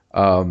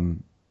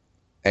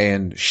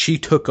 And she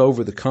took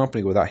over the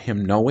company without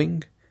him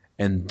knowing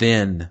and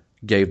then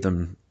gave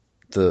them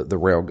the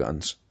rail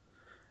guns.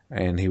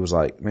 And he was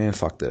like, man,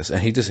 fuck this.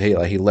 And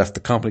he left the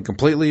company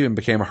completely and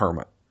became a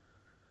hermit.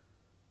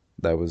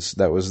 That was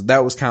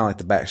kind of like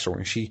the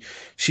backstory.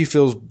 She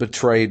feels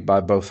betrayed by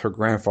both her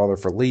grandfather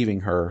for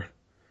leaving her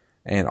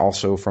and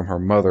also from her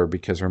mother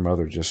because her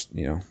mother just,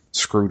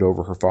 screwed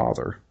over her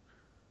father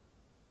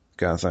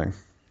kind of thing.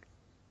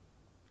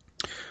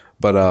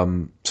 But,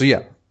 so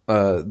yeah,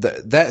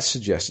 that's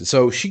suggested.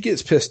 So she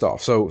gets pissed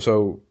off.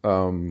 So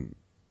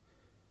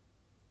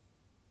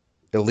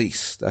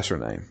Elise, that's her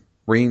name.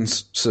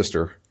 Reen's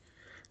sister.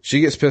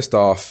 She gets pissed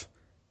off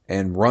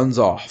and runs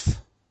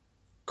off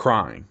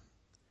crying.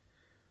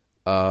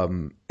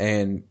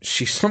 And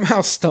she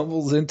somehow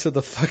stumbles into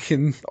the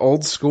fucking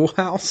old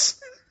schoolhouse.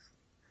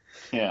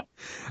 Yeah.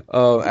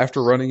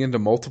 After running into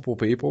multiple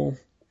people.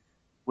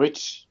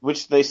 Which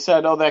they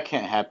said, oh, that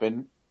can't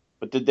happen.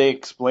 But did they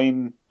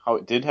explain how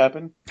it did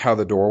happen? How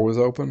the door was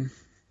open?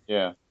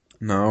 Yeah.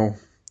 No.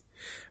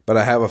 But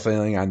I have a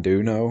feeling I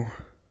do know.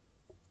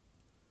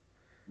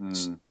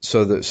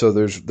 So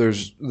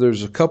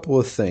there's a couple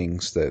of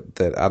things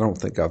that I don't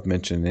think I've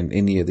mentioned in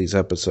any of these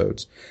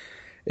episodes.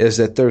 Is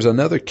that there's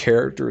another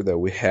character that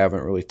we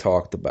haven't really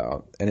talked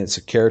about, and it's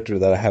a character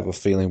that I have a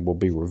feeling will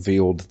be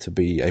revealed to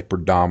be a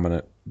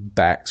predominant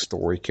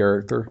backstory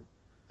character.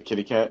 The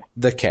kitty cat?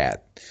 The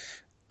cat.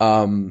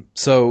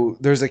 So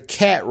there's a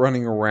cat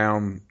running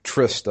around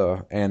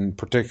Trista, and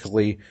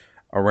particularly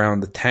around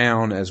the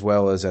town as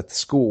well as at the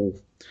school,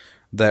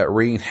 that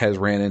Reen has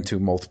ran into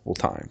multiple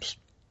times.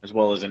 As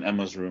well as in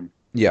Emma's room.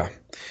 Yeah.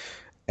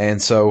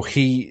 And so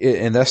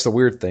and that's the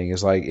weird thing,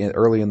 is like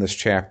early in this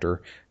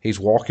chapter, he's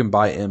walking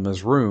by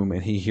Emma's room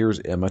and he hears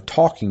Emma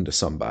talking to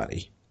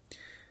somebody.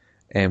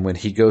 And when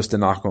he goes to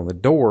knock on the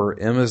door,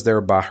 Emma's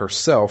there by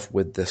herself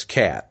with this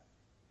cat.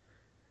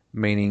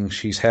 Meaning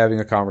she's having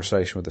a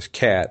conversation with this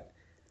cat.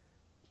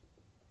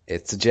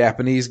 It's a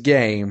Japanese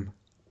game.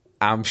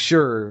 I'm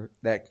sure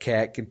that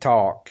cat can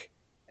talk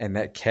and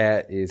that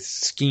cat is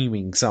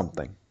scheming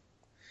something.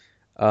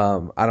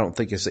 I don't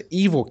think it's an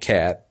evil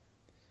cat.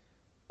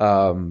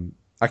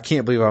 I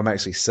can't believe I'm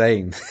actually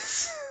saying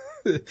this.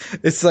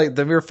 It's like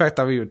the mere fact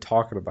I'm even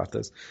talking about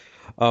this.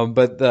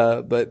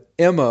 But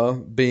Emma,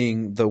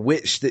 being the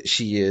witch that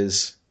she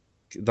is,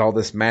 with all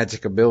this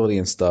magic ability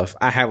and stuff,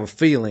 I have a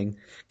feeling,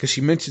 because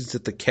she mentions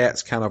that the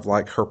cat's kind of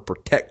like her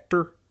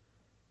protector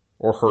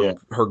or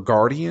her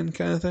guardian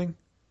kind of thing.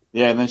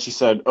 Yeah, and then she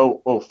said,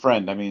 oh,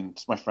 friend. I mean,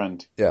 it's my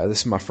friend. Yeah, this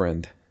is my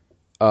friend.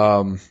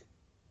 And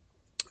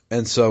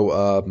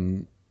so,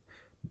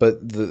 but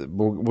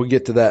we'll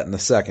get to that in a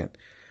second.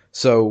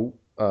 So,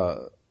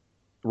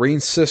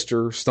 Reen's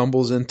sister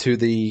stumbles into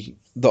the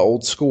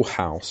old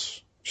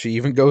schoolhouse. She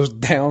even goes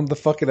down the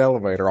fucking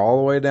elevator all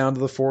the way down to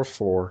the 4th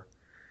floor.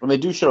 When they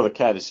do show the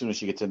cat as soon as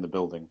she gets in the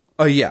building.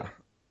 Oh yeah,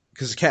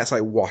 because the cat's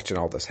like watching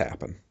all this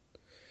happen.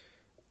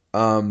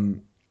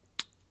 And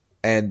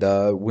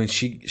when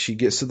she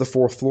gets to the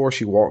 4th floor,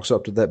 she walks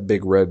up to that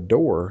big red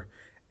door,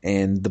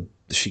 and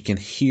she can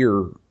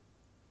hear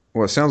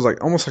what sounds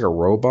like almost like a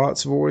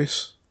robot's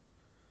voice.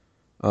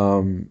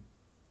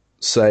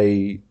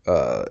 Say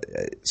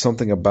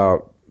something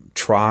about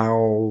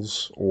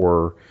trials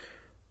or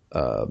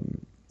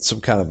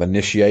some kind of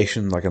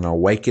initiation, like an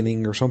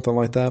awakening or something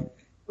like that.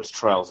 It's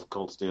Trials of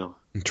Cold Steel.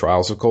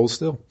 Trials of Cold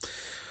Steel.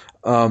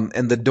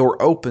 And the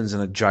door opens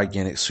and a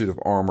gigantic suit of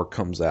armor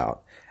comes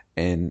out,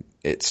 and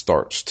it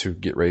starts to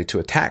get ready to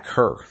attack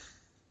her.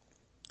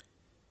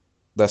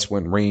 That's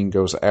when Reen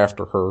goes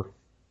after her.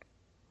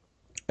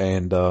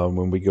 And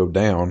when we go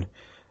down,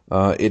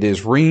 it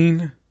is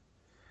Reen,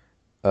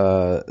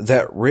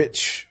 that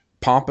rich,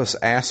 pompous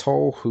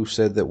asshole who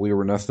said that we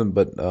were nothing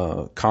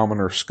but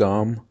commoner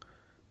scum.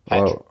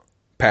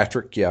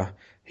 Patrick, yeah,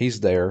 he's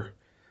there.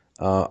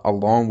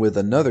 Along with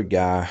another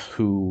guy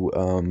who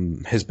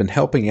has been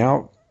helping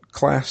out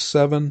Class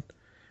 7.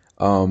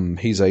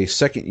 He's a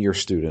second-year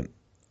student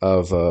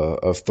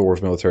of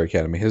Thor's Military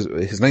Academy.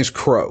 His name's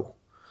Crow.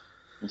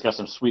 He's got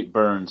some sweet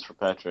burns for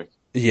Patrick.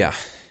 Yeah.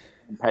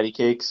 Patty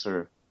cakes,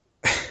 or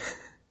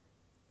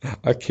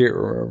I can't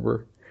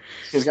remember.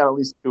 He's got at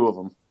least 2 of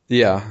them.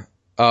 Yeah.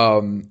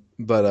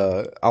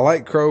 But I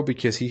like Crow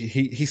because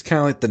he's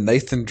kind of like the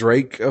Nathan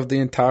Drake of the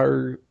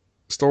entire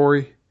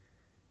story.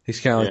 He's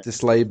kind of Yeah. like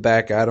this laid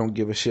back, I don't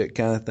give a shit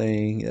kind of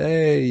thing.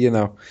 Hey,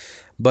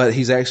 but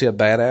he's actually a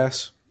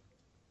badass.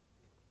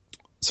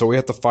 So we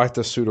have to fight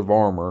this suit of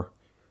armor.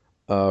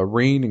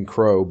 Reen and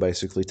Crow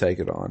basically take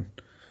it on.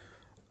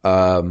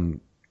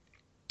 Um,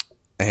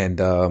 and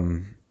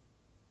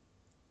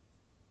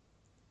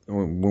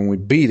when we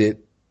beat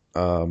it,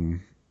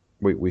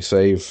 we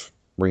save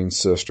Reen's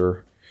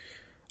sister.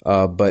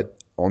 But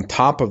on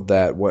top of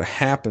that, what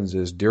happens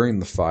is during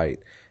the fight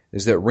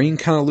is that Reen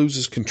kind of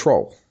loses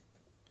control.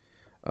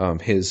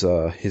 His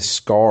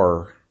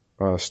scar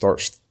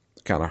starts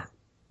kind of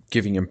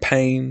giving him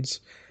pains,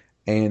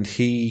 and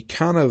he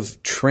kind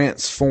of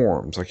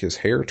transforms. Like his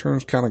hair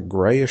turns kind of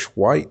grayish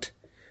white.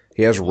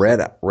 He has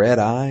red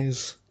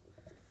eyes.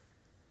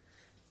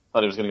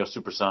 Thought he was gonna go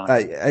supersonic.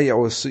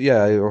 Or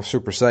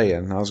Super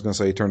Saiyan. I was gonna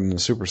say he turned into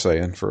Super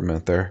Saiyan for a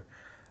minute there.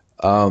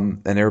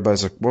 And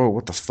everybody's like, "Whoa,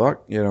 what the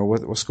fuck?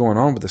 What's going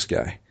on with this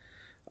guy?"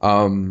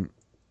 And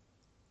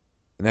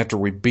after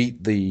we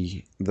beat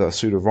the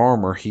suit of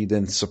armor, he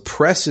then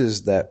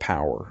suppresses that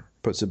power,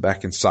 puts it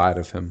back inside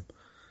of him.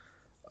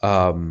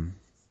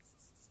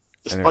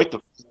 Despite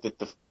the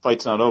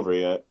fight's not over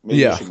yet. Maybe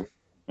Yeah. you should wait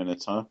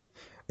minutes, huh?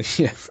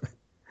 Yeah.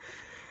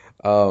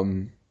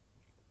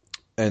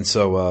 And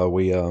so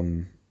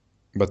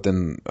but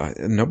then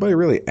nobody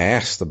really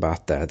asked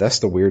about that. That's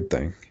the weird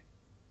thing.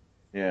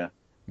 Yeah.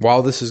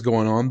 While this is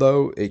going on,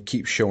 though, it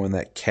keeps showing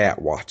that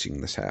cat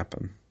watching this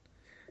happen.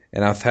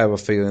 And I have a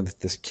feeling that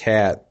this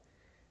cat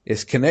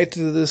is connected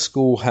to this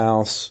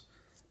schoolhouse,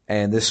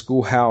 and this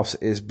schoolhouse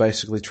is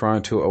basically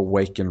trying to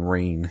awaken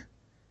Reen.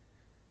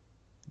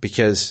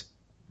 Because,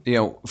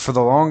 for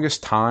the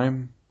longest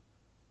time,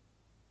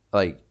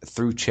 like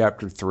through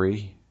chapter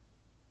 3,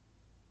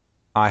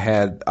 I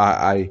had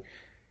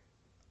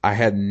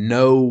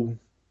no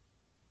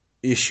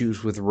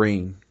issues with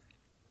Reen.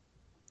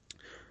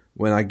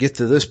 When I get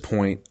to this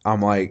point,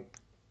 I'm like,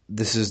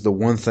 this is the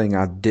one thing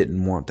I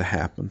didn't want to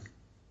happen.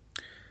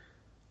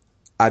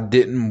 I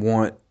didn't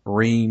want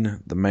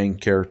Reen, the main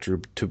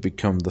character, to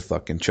become the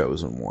fucking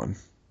chosen one.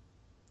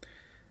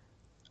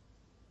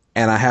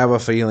 And I have a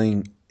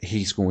feeling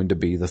he's going to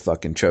be the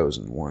fucking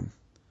chosen one.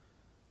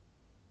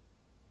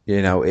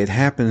 It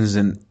happens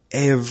in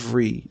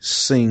every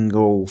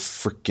single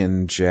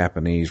freaking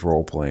Japanese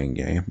role-playing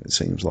game, it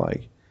seems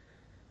like.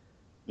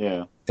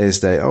 Yeah.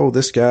 Is that,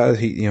 this guy,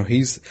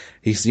 he's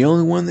the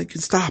only one that can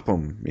stop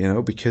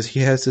him, because he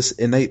has this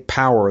innate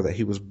power that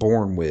he was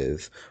born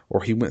with,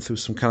 or he went through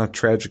some kind of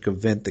tragic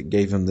event that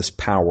gave him this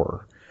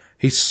power.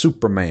 He's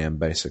Superman,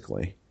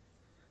 basically.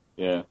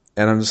 Yeah.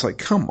 And I'm just like,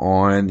 come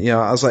on.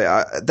 I was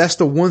like, that's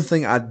the one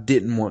thing I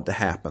didn't want to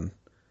happen.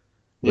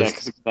 Yeah,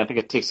 because I think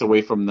it takes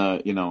away from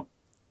the,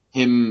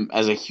 him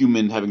as a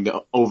human having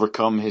to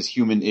overcome his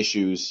human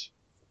issues.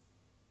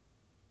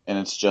 And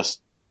it's just,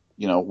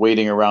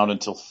 waiting around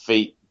until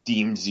fate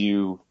deems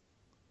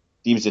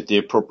it the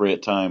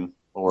appropriate time,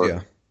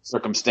 or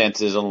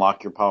circumstances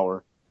unlock your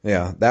power.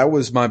 Yeah, that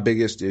was my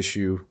biggest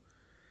issue.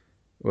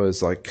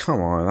 Was like,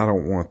 come on, I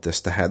don't want this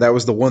to happen. That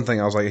was the one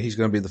thing I was like, he's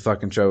going to be the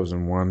fucking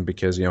chosen one,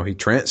 because, he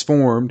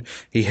transformed.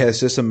 He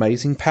has this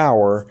amazing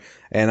power,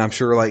 and I'm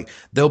sure, like,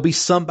 there'll be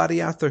somebody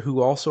out there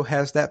who also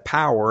has that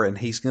power, and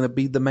he's going to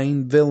be the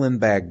main villain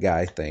bad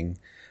guy thing.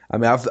 I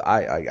mean,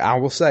 I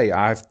will say,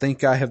 I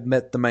think I have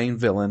met the main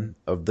villain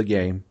of the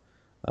game.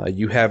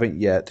 You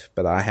haven't yet,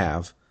 but I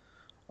have.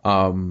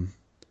 And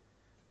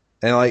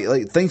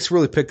like things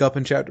really pick up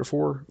in chapter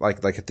 4.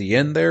 Like at the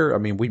end there, I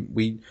mean,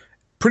 we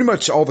pretty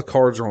much all the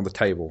cards are on the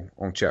table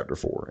on chapter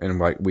 4, and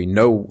like we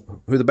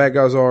know who the bad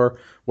guys are,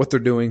 what they're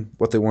doing,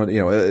 what they want.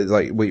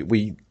 Like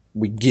we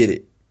get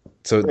it.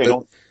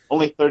 So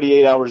only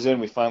 38 hours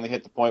in, we finally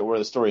hit the point where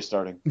the story's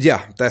starting.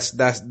 Yeah,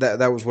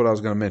 that was what I was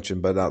going to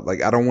mention, but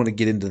I don't want to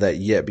get into that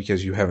yet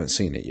because you haven't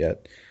seen it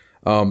yet.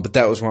 But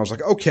that was when I was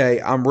like, okay,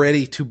 I'm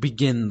ready to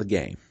begin the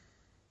game,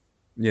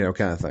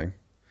 kind of thing.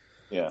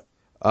 Yeah.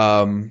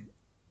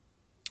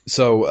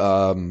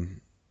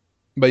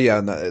 But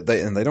yeah,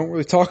 they don't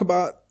really talk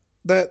about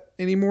that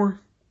anymore.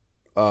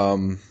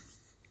 But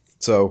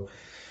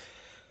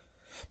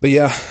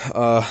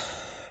yeah,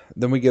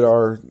 then we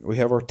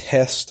have our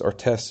test. Our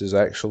test is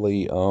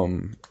actually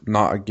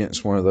not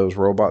against one of those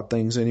robot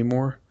things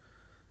anymore.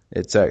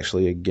 It's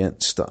actually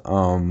against That's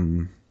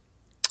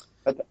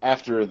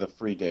after the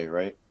free day,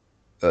 right?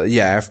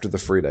 After the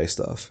free day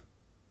stuff.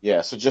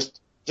 Yeah, so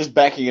just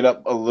backing it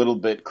up a little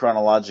bit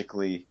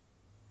chronologically,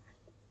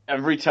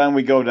 every time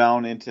we go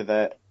down into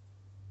that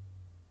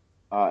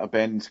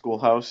abandoned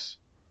schoolhouse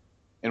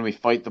and we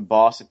fight the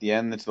boss at the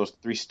end, it's those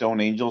 3 stone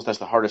angels, that's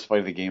the hardest fight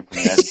of the game for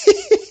me.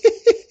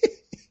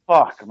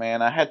 Fuck,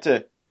 man, I had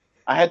to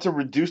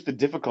reduce the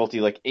difficulty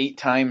like 8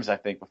 times, I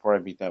think, before I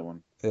beat that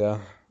one. Yeah.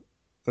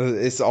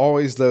 It's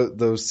always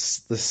the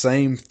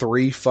same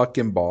 3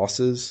 fucking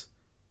bosses.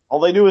 All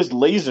they do is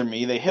laser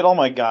me, they hit all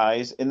my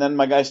guys, and then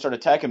my guys start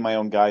attacking my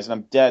own guys, and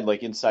I'm dead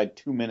like inside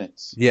 2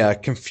 minutes. Yeah,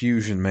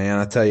 confusion, man.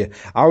 I tell you.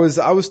 I was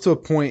to a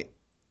point,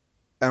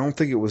 I don't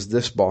think it was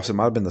this boss, it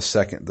might have been the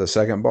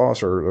second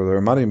boss, or there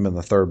might have even been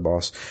the third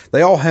boss.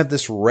 They all have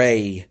this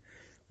ray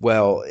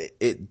Well,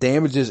 it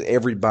damages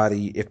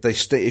everybody if they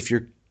stay. If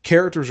your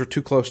characters are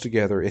too close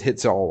together, it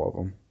hits all of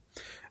them,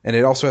 and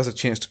it also has a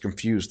chance to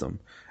confuse them.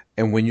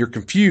 And when you're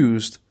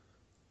confused,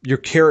 your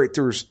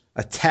characters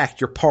attack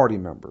your party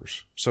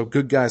members. So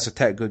good guys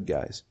attack good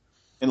guys.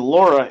 And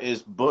Laura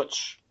is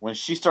butch. When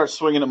she starts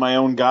swinging at my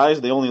own guys,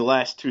 they only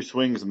last 2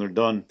 swings and they're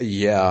done.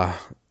 Yeah,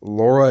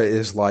 Laura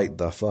is like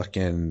the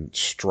fucking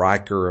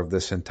striker of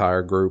this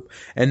entire group.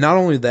 And not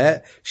only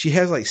that, she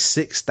has like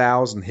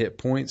 6,000 hit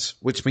points,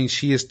 which means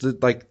she is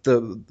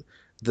the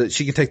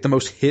she can take the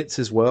most hits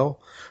as well.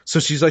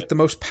 So she's like the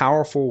most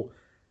powerful.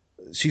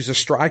 She's a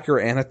striker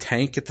and a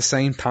tank at the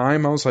same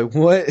time. I was like,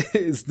 what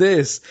is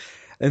this?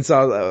 And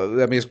so,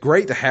 I mean, it's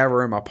great to have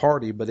her in my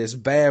party, but it's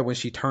bad when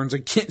she turns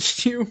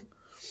against you.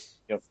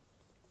 Yep.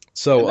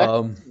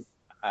 So,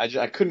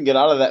 I couldn't get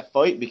out of that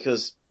fight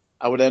because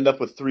I would end up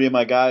with 3 of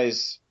my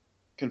guys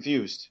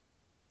confused.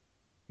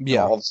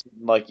 yeah. All of a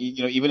sudden, like,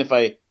 even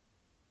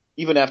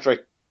after I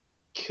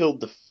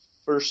killed the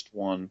first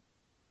one,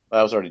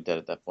 I was already dead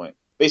at that point.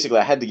 Basically,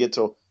 I had to get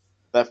to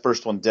that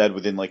first one dead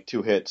within like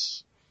 2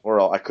 hits,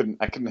 or I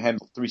couldn't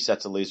handle 3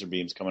 sets of laser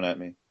beams coming at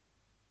me.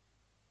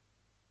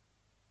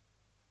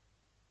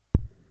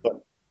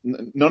 But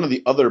none of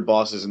the other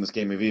bosses in this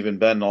game have even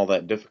been all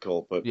that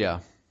difficult. But Yeah.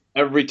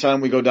 every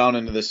time we go down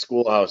into this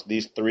schoolhouse,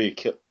 these 3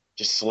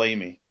 just slay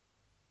me.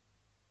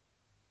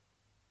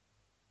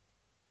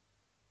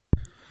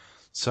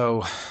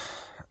 So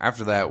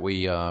after that,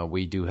 we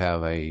do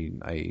have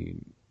a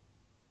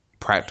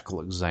practical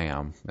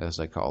exam, as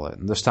they call it.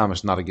 And this time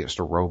it's not against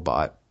a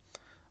robot.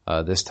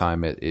 This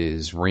time it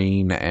is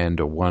Reen and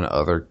one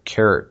other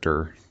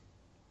character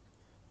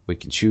we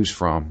can choose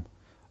from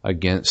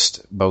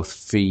against both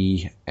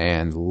Fee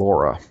and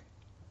Laura.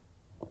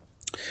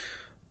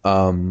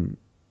 I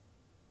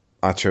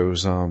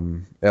chose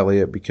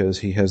Elliot because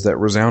he has that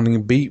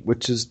resounding beat,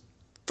 which is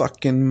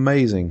fucking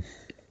amazing.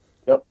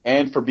 Yep.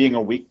 And for being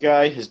a weak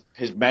guy, his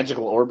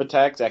magical orb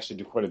attacks actually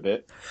do quite a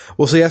bit.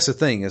 Well, see, that's the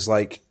thing, is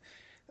like,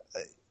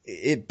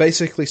 it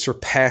basically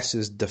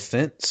surpasses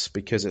defense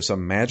because it's a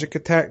magic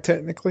attack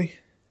technically.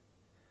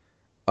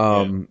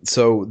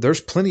 So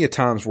there's plenty of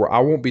times where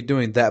I won't be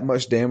doing that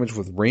much damage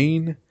with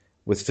Reen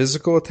with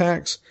physical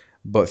attacks,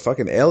 but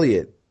fucking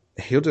Elliot,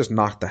 he'll just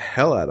knock the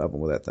hell out of him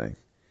with that thing.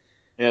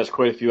 Yeah, there's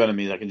quite a few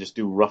enemies I can just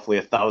do roughly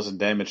 1,000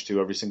 damage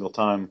to every single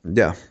time.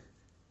 Yeah.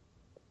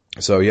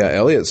 So yeah,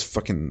 Elliot's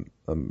fucking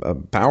a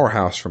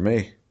powerhouse for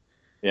me.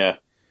 Yeah.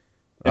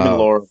 Him and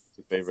Laura,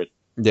 my favorite.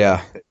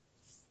 Yeah.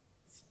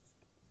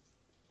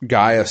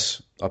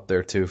 Gaius up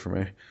there too for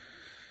me.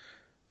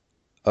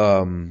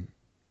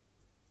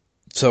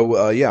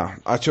 So yeah,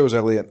 I chose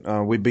Elliot.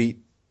 We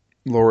beat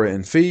Laura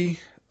and Fee.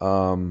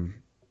 And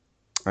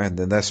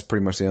then that's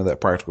pretty much the end of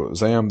that practical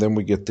exam. Then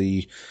we get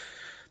the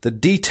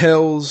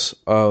details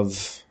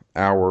of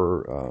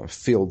our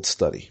field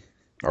study.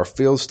 Our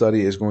field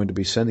study is going to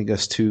be sending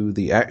us to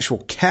the actual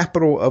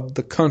capital of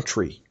the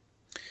country,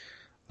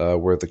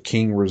 where the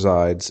king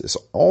resides. It's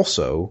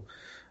also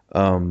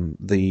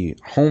the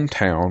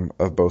hometown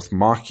of both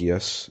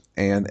Machias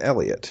and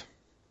Elliot.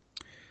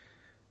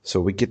 So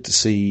we get to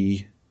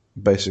see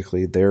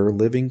basically their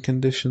living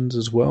conditions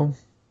as well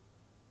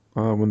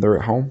when they're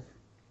at home.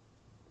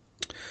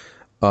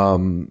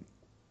 God,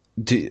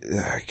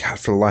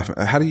 for the life of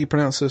me, how do you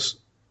pronounce this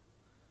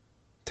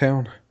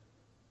town?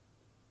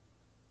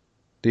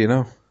 Do you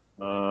know?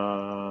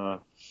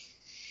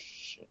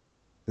 Shit.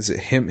 Is it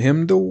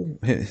Heimdall?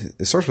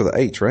 It starts with an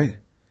H, right?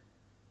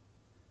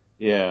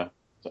 Yeah.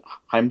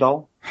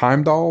 Heimdall?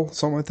 Heimdall,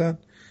 something like that.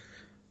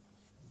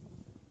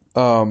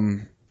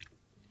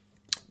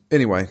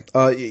 Anyway,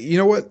 you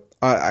know what?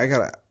 I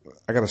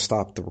gotta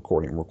stop the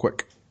recording real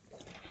quick.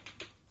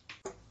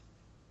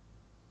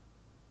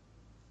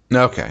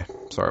 Okay,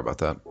 sorry about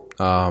that.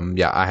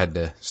 Yeah, I had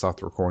to stop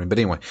the recording. But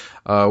anyway,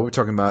 we're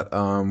talking about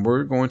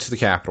we're going to the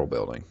Capitol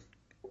building,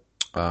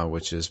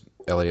 which is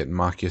Elliot and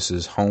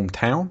Machias'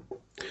 hometown,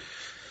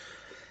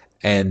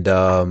 and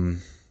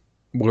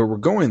we're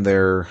going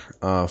there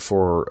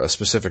for a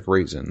specific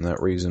reason.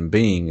 That reason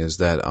being is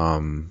that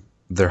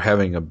they're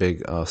having a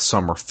big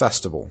summer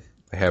festival.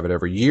 They have it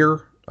every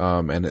year,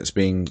 and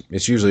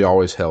it's usually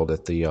always held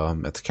at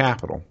the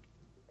Capitol,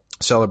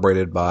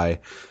 celebrated by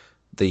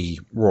the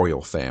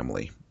royal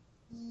family.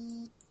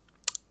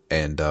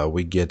 And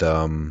we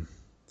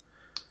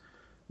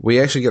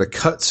actually get a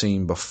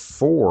cutscene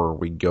before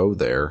we go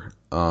there,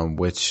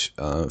 which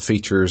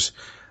features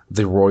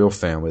the royal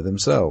family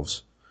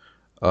themselves,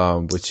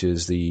 which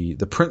is the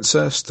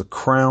princess, the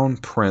crown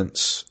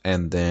prince,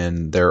 and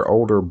then their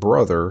older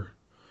brother,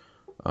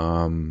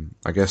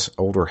 I guess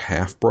older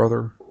half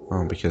brother,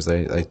 because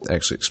they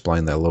actually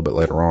explain that a little bit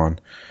later on.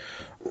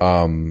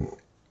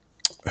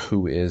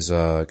 Who is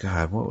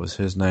God? What was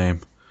his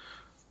name?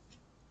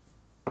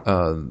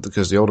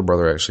 Because the older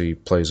brother actually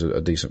plays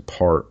a decent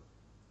part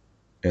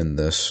in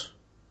this.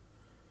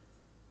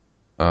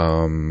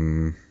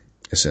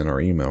 It's in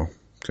our email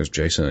because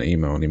Jay sent an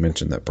email and he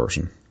mentioned that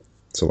person.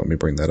 So let me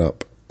bring that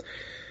up.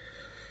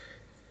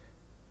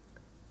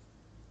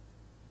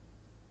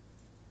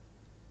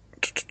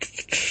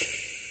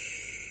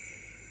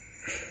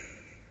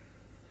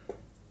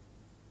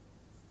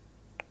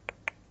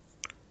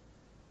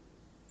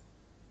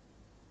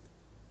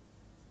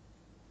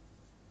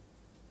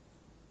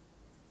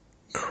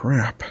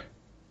 crap.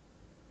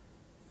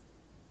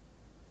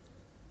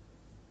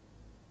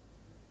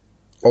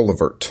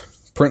 Olivert.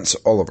 Prince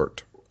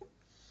Olivert.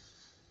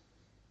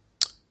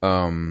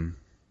 And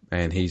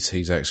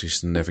he's actually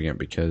significant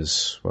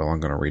because, well, I'm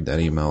going to read that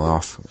email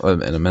off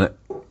in a minute.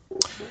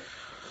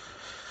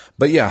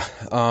 But yeah,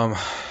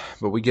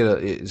 but we get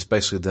it's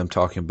basically them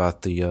talking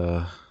about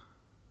the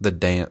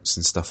dance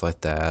and stuff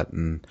like that,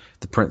 and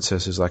the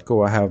princess is like,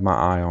 "Oh, I have my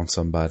eye on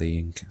somebody,"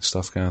 and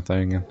stuff, kind of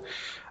thing. And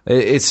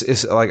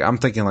it's like, I'm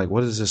thinking, like,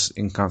 what is this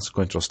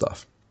inconsequential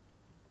stuff?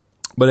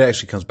 But it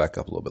actually comes back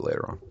up a little bit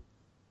later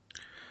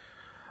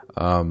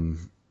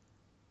on.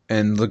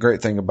 And the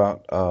great thing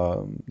about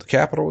the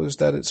capital is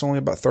that it's only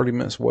about 30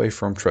 minutes away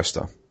from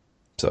Trista.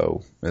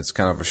 So it's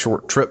kind of a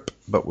short trip,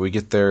 but we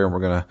get there and we're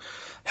going to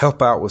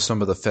help out with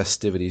some of the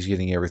festivities,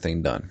 getting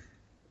everything done.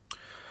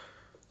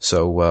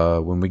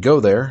 So when we go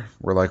there,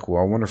 we're like,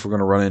 well, I wonder if we're going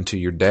to run into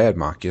your dad,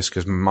 Machias,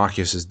 because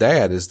Machias'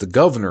 dad is the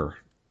governor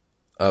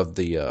of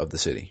the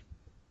city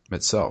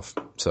itself.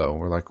 So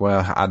we're like,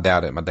 well, I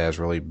doubt it. My dad's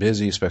really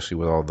busy, especially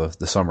with all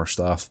the summer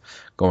stuff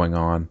going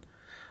on.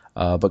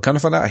 But kind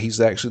of find out he's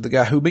actually the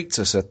guy who meets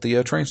us at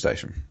the train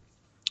station.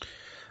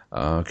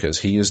 Because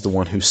he is the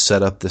one who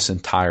set up this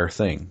entire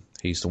thing.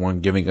 He's the one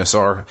giving us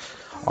our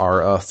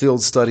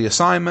field study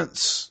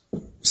assignments,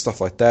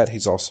 stuff like that.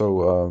 He's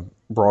also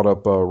brought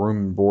up room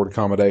and board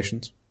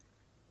accommodations.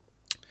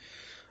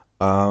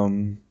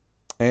 And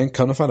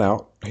come to find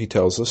out, he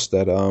tells us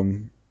that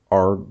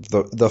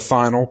the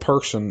final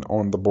person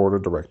on the board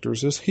of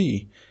directors is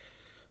he.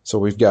 So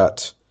we've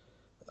got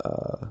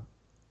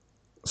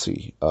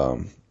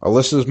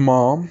Alyssa's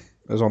mom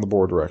is on the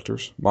board of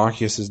directors.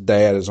 Machias'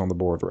 dad is on the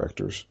board of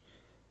directors.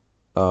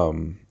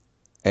 And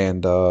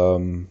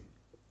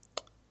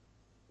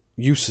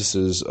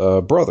Eustace's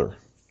brother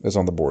is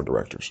on the board of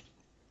directors.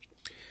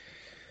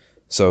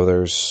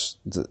 So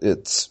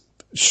it's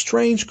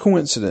strange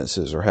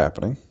coincidences are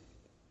happening.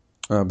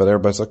 But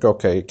everybody's like,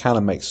 okay, it kind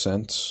of makes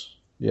sense.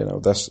 You know,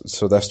 that's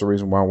the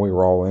reason why we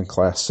were all in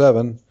class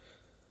 7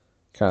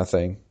 kind of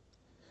thing.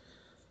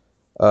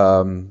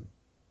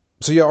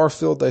 So yeah, our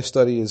field day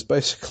study is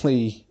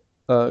basically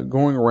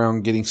going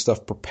around getting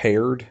stuff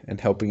prepared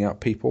and helping out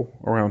people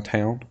around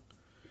town.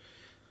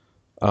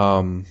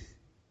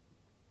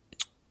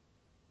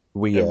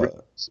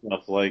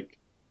 Stuff like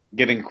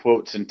getting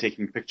quotes and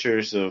taking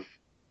pictures of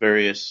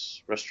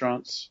various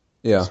restaurants.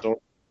 Yeah. Stores.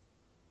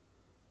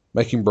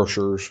 Making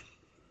brochures.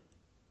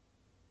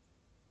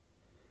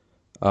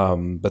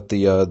 But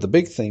the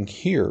big thing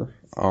here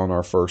on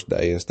our first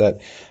day is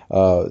that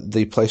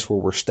the place where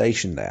we're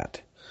stationed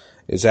at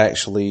is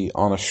actually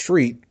on a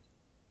street.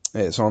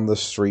 It's on the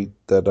street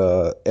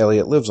that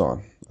Elliot lives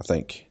on, I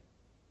think.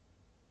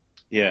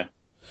 Yeah.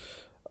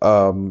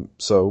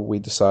 So we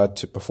decide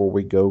to, before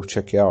we go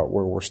check out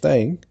where we're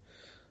staying,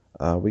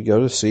 we go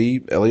to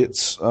see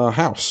Elliot's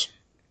house.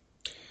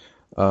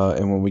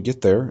 And when we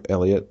get there,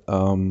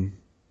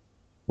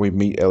 we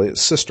meet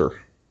Elliot's sister,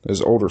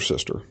 his older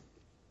sister.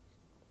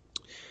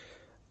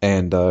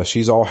 And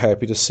she's all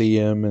happy to see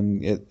him,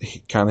 and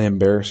kind of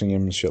embarrassing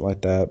him and shit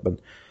like that. But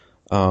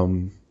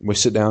we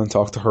sit down and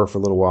talk to her for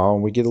a little while,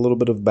 and we get a little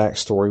bit of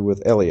backstory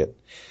with Elliot.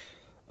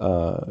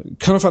 Kind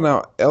of find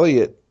out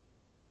Elliot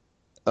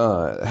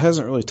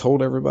hasn't really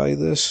told everybody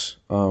this,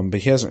 but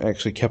he hasn't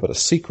actually kept it a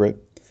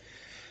secret.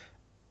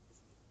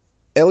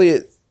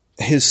 Elliot,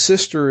 his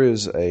sister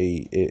is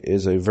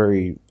a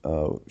very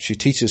she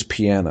teaches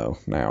piano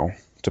now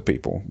to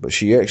people, but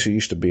she actually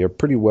used to be a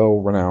pretty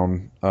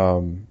well-renowned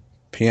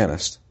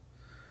pianist.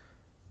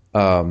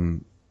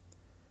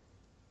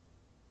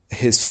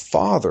 His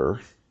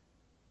father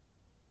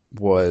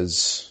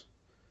was,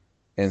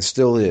 and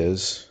still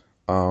is,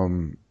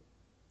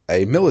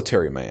 a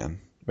military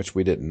man, which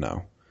we didn't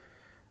know.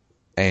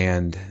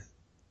 And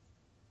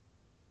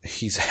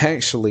he's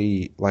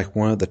actually like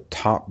one of the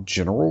top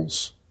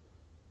generals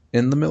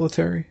in the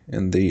military,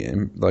 in the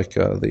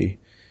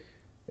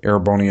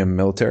Erebonian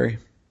military.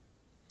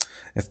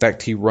 In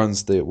fact, he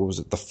runs the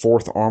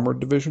 4th Armored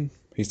Division.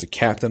 He's the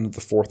captain of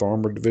the 4th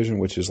Armored Division,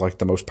 which is like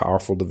the most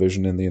powerful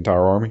division in the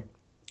entire army.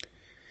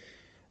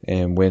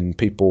 And when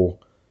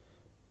people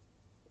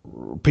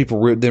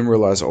then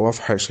realize, oh,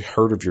 I've actually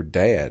heard of your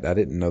dad. I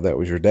didn't know that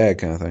was your dad,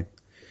 kind of thing.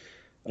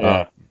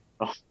 Yeah.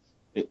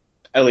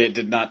 Elliot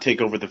did not take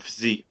over the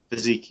physique,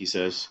 he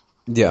says.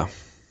 Yeah.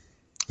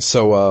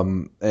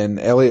 So, and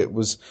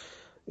Elliot's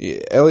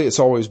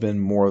always been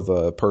more of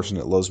a person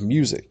that loves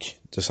music,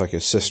 just like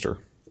his sister.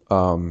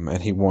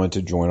 And he wanted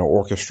to join an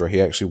orchestra.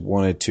 He actually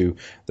wanted to.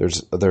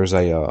 There's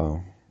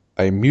a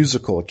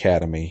musical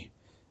academy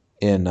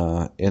in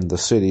the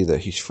city that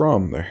he's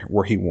from,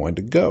 where he wanted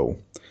to go.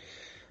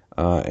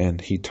 And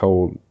he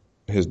told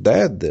his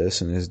dad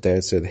this, and his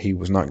dad said he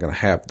was not going to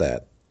have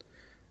that.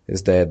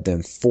 His dad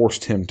then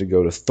forced him to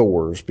go to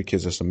Thor's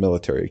because it's a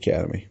military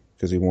academy,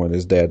 because he wanted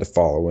his dad to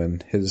follow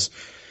in his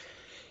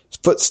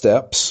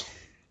footsteps.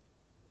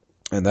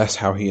 And that's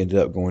how he ended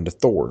up going to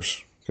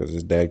Thor's, because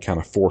his dad kind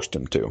of forced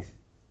him to.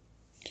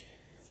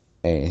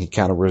 And he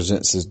kind of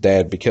resents his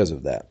dad because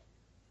of that.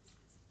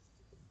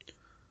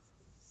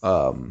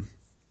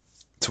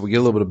 So we get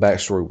a little bit of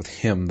backstory with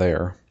him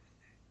there.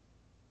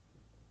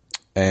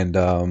 And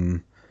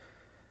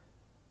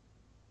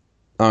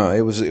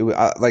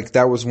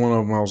that was one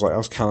of them. I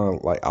was kind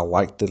of like, I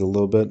liked it a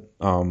little bit.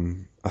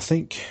 I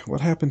think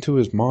what happened to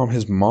his mom?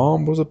 His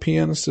mom was a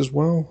pianist as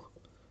well,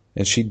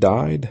 and she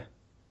died.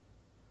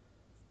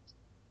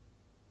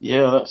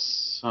 Yeah, that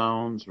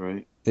sounds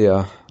right.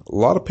 Yeah, a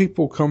lot of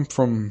people come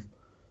from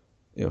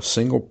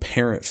single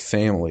parent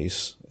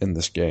families in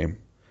this game,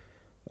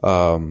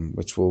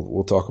 which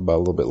we'll talk about a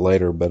little bit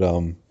later. But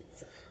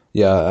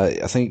yeah,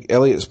 I think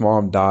Elliot's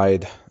mom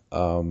died.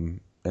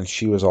 And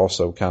she was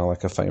also kind of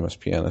like a famous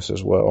pianist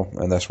as well,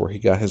 and that's where he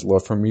got his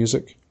love for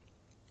music.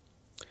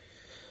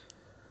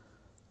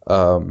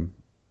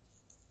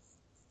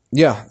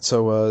 Yeah,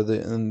 so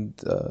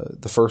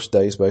the first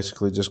day is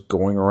basically just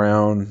going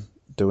around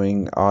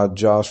doing odd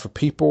jobs for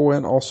people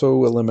and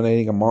also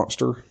eliminating a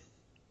monster.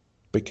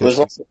 Because there's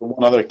also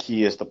one other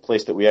key is the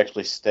place that we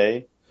actually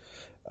stay.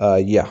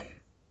 Yeah.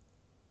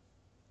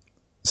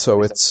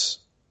 So it's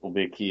will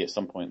be a key at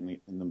some point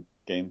in the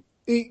game.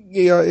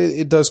 Yeah,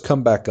 it does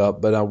come back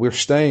up, but we're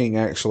staying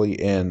actually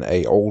in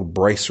a old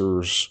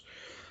Bracers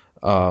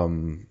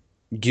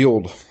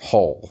guild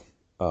hall,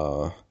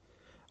 a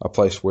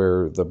place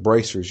where the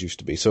Bracers used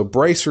to be. So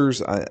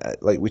Bracers,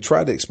 like we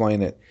tried to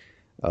explain it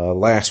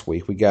last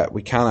week.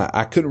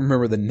 I couldn't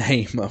remember the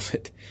name of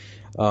it.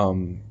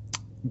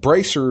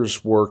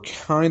 Bracers were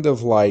kind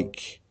of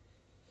like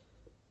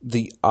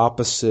the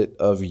opposite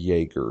of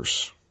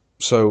Jaegers.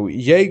 So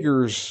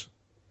Jaegers,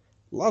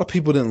 a lot of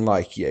people didn't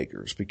like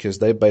Jaegers because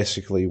they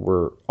basically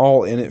were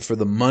all in it for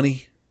the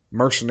money,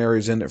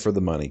 mercenaries in it for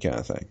the money kind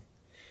of thing.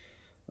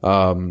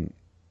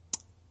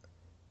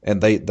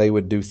 And they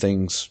would do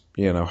things,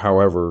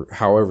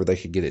 however they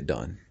could get it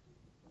done.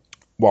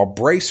 While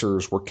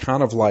Bracers were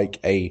kind of like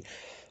a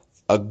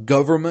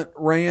government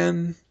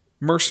ran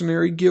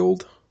mercenary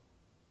guild,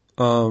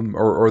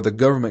 or the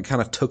government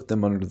kind of took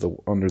them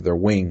under their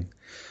wing.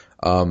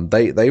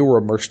 They were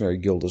a mercenary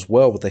guild as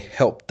well, but they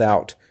helped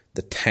out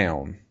the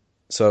town.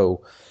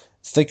 So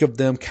think of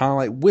them kind of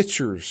like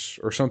witchers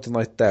or something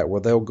like that,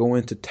 where they'll go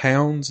into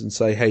towns and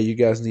say, hey, you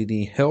guys need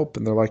any help?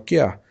 And they're like,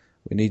 yeah,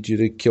 we need you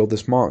to kill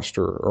this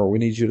monster, or we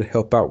need you to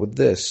help out with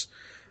this.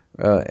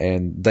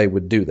 And they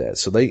would do that.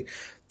 So they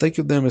think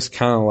of them as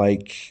kind of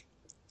like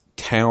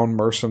town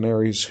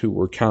mercenaries who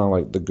were kind of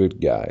like the good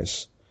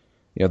guys.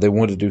 They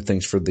wanted to do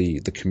things for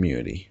the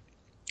community.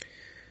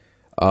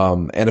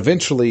 And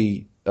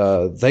eventually,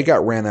 they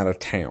got ran out of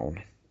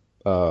town,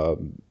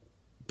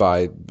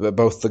 by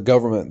both the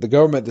government. The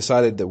government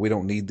decided that we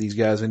don't need these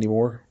guys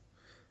anymore,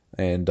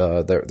 and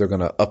they're going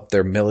to up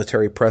their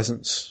military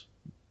presence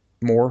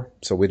more.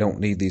 So we don't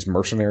need these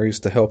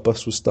mercenaries to help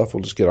us with stuff.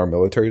 We'll just get our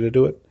military to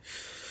do it.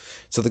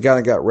 So the guy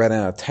got ran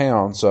out of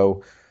town.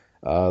 So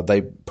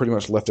they pretty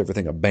much left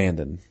everything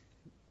abandoned.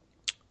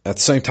 At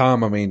the same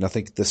time, I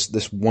think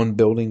this one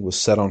building was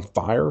set on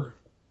fire,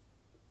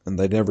 and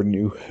they never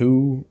knew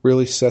who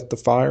really set the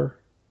fire.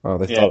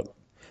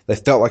 They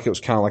felt like it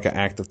was kind of like an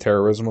act of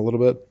terrorism a little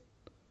bit.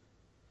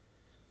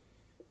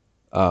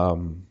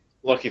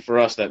 Lucky for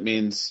us, that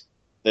means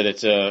that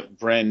it's a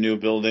brand new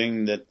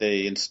building that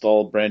they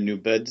install brand new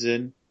beds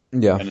in.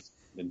 Yeah.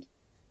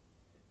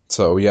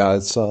 So yeah,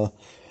 it's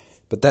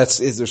but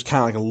there's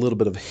kind of like a little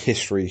bit of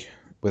history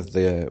with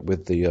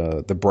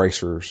the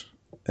Bracers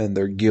and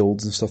their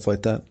guilds and stuff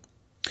like that.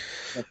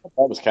 That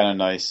was kind of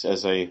nice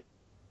as a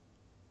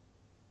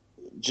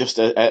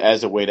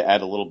way to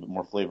add a little bit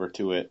more flavor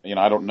to it.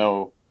 I don't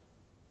know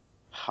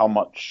how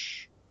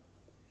much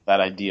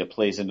that idea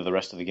plays into the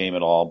rest of the game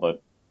at all,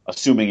 but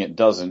assuming it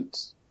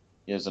doesn't,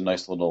 is a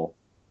nice little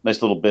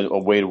bit of a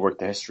way to work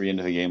the history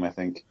into the game, I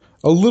think.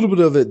 A little bit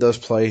of it does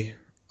play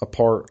a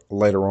part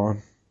later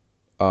on,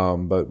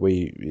 but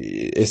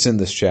it's in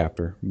this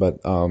chapter. But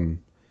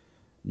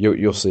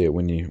you'll see it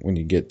when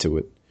you get to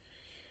it.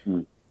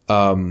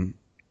 The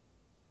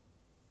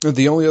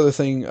only other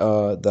thing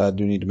that I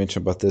do need to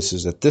mention about this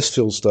is that this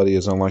field study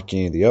is unlike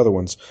any of the other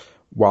ones.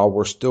 While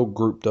we're still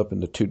grouped up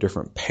into two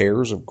different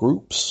pairs of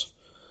groups,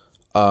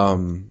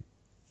 we're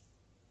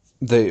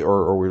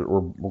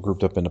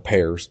grouped up into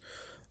pairs.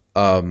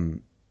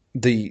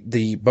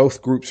 The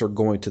both groups are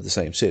going to the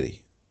same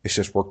city. It's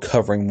just we're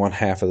covering one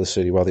half of the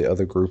city while the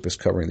other group is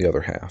covering the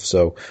other half.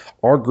 So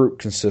our group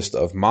consists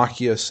of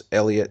Machias,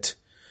 Elliot,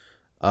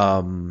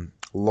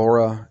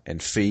 Laura,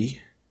 and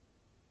Fee.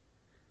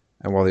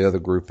 And while the other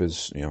group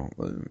is,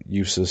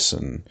 Eustace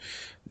and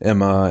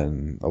Emma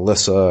and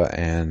Alyssa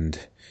and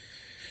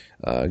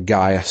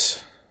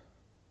Gaius.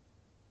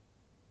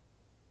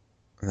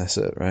 And that's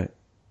it, right?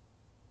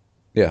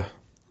 Yeah.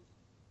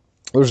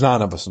 There's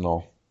 9 of us in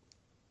all.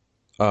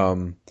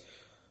 So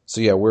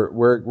yeah,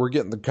 we're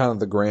getting the kind of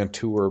the grand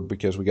tour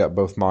because we got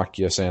both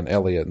Machias and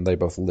Elliot, and they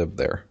both live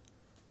there.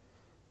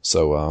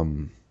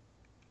 So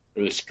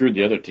they screwed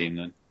the other team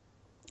then.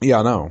 Yeah,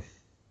 I know.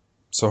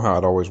 Somehow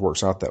it always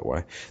works out that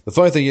way. The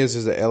funny thing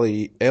is that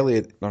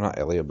not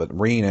Elliot, but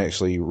Reen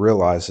actually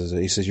realizes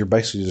it. He says, "You're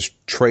basically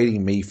just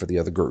trading me for the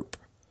other group."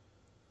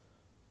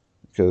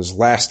 because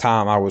last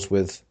time I was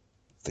with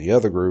the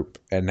other group,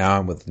 and now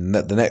I'm with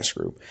the next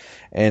group.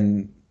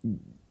 And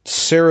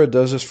Sarah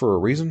does this for a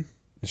reason,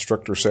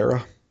 Instructor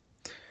Sarah.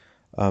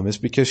 It's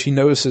because she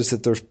notices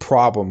that there's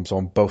problems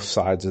on both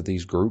sides of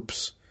these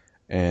groups,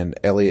 and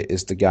Elliot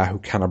is the guy who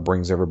kind of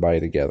brings everybody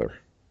together.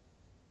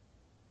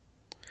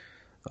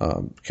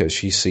 Because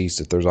she sees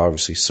that there's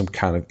obviously some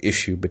kind of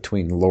issue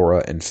between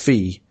Laura and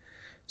Fee,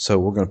 so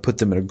we're going to put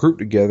them in a group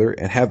together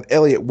and have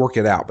Elliot work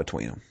it out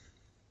between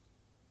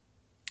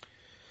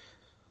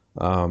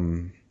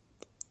them.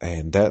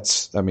 And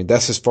that's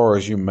as far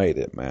as you made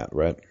it, Matt,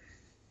 right?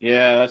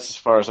 Yeah, that's as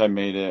far as I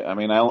made it. I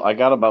mean, I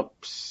got about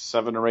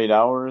 7 or 8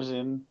 hours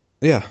in.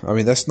 Yeah, I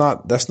mean that's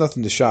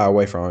nothing to shy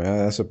away from.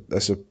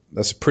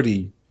 That's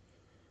pretty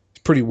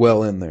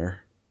well in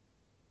there.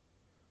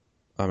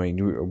 I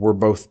mean, we're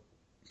both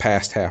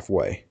past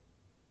halfway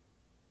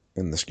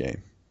in this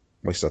game.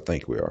 At least I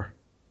think we are.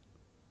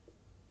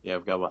 Yeah,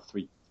 I've got about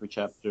three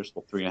chapters,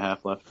 well,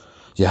 3.5 left.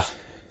 Yeah,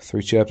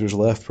 3 chapters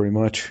left, pretty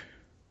much.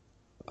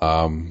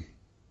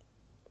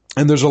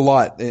 And there's a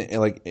lot,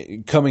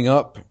 like, coming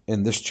up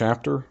in this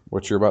chapter,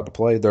 what you're about to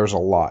play, there's a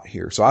lot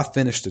here. So I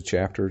finished the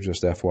chapter,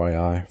 just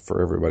FYI,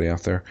 for everybody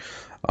out there.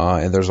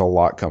 And there's a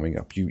lot coming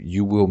up.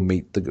 You will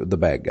meet the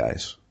bad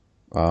guys,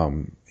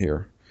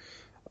 here.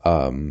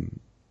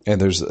 And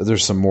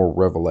there's some more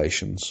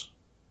revelations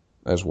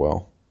as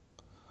well.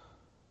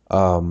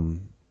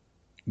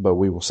 But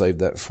we will save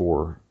that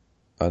for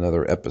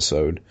another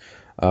episode.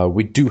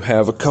 We do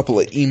have a couple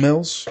of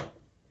emails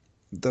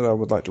that I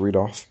would like to read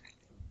off.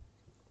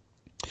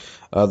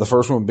 The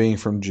first one being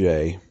from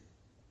Jay.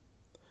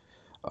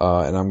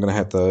 And I'm going to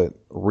have to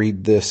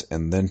read this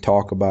and then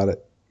talk about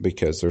it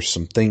because there's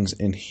some things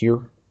in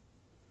here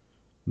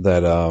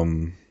that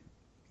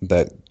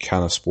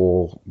kind of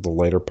spoil the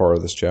later part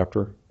of this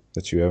chapter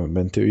that you haven't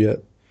been to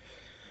yet.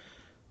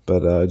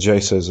 But Jay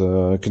says,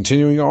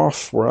 continuing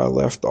off where I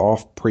left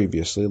off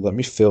previously, let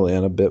me fill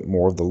in a bit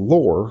more of the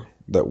lore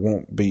that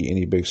won't be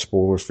any big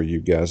spoilers for you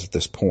guys at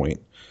this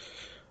point.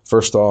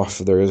 First off,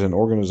 there is an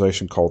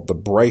organization called the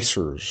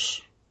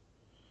Bracers,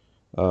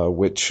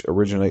 which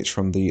originates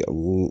from the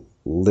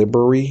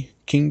Libery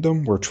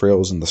Kingdom, where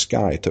Trails in the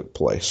Sky took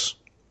place.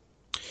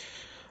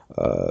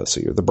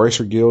 The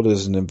Bracer Guild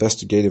is an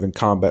investigative and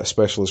combat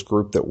specialist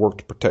group that work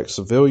to protect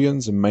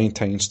civilians and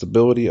maintain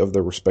stability of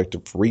their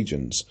respective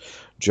regions.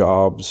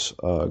 Jobs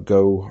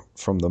go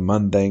from the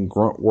mundane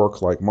grunt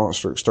work like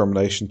monster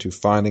extermination to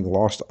finding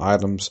lost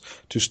items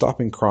to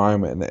stopping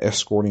crime and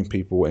escorting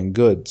people and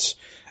goods.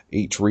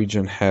 Each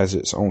region has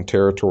its own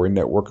territory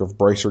network of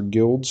Bracer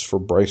Guilds for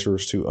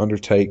Bracers to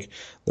undertake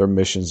their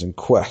missions and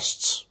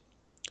quests.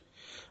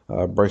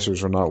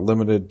 Bracers are not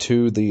limited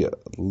to the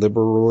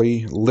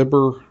liberal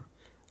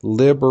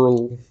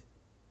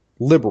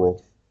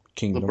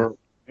kingdom.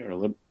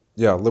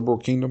 Liberal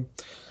kingdom.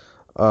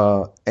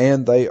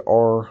 And they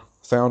are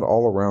found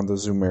all around the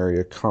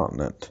Zumeria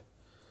continent.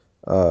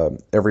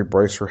 Every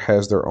Bracer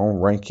has their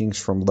own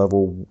rankings from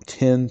level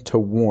 10 to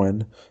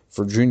 1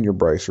 for junior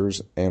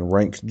Bracers and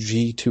rank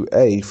G to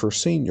A for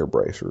senior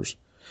Bracers.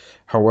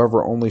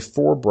 However, only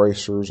 4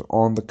 Bracers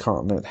on the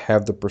continent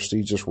have the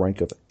prestigious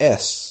rank of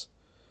S,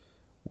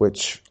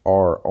 which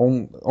are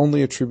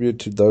only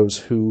attributed to those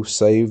who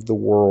saved the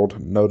world,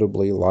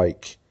 notably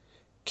like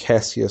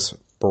Cassius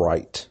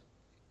Bright.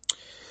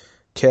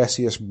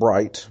 Cassius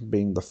Bright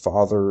being the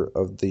father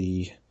of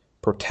the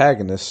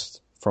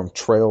protagonist from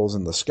Trails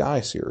in the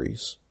Sky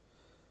series.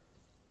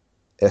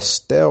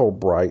 Estelle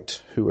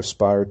Bright, who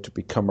aspired to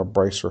become a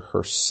Bracer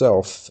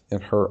herself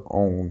in her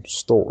own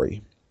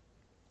story.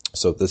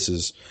 So this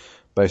is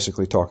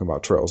basically talking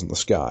about Trails in the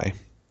Sky.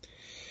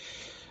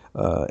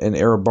 In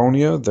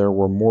Erebonia, there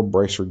were more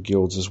Bracer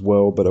guilds as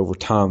well, but over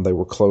time they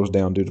were closed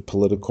down due to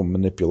political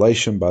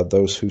manipulation by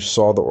those who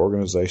saw the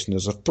organization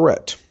as a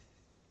threat.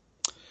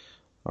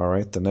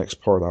 Alright, the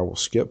next part I will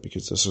skip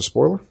because this is a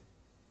spoiler.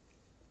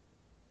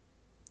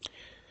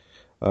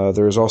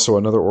 There is also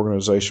another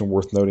organization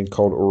worth noting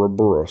called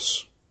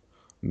Ouroboros.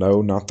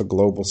 No, not the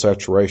global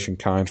saturation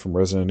kind from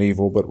Resident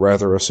Evil, but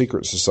rather a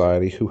secret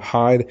society who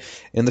hide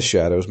in the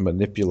shadows,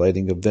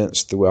 manipulating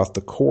events throughout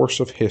the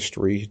course of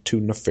history to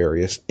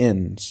nefarious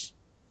ends.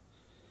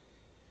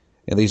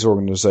 In these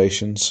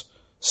organizations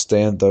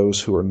stand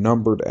those who are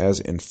numbered as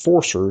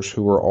enforcers,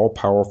 who are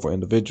all-powerful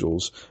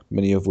individuals,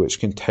 many of which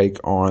can take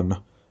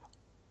on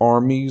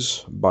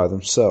armies by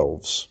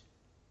themselves.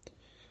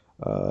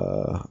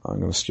 I'm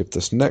going to skip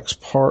this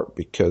next part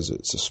because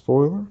it's a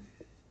spoiler.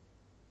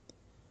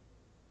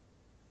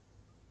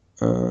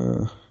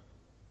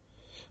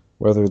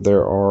 Whether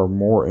there are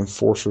more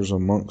enforcers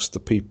amongst the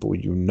people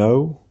you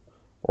know,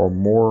 or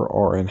more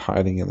are in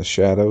hiding in the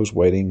shadows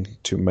waiting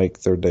to make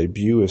their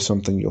debut is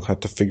something you'll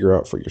have to figure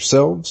out for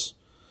yourselves.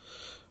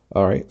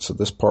 Alright, so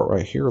this part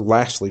right here.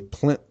 Lastly,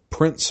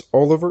 Prince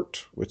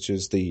Olivert, which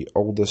is the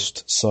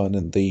oldest son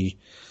in the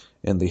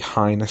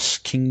Highness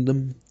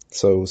Kingdom.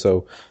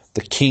 So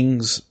the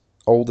king's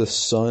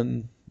oldest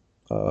son,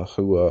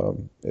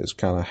 who is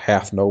kind of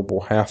half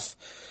noble, half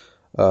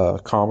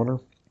commoner,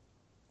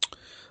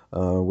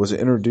 was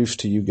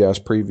introduced to you guys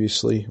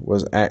previously,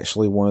 was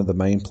actually one of the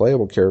main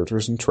playable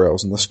characters in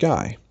Trails in the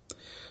Sky,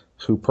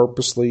 who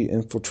purposely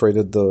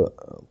infiltrated the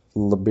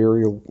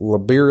Liberi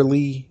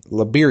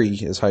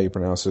is how you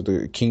pronounce it,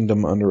 a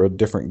kingdom under a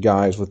different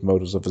guise with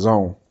motives of his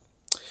own.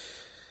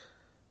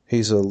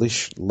 He's a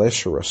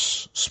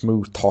lecherous,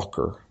 smooth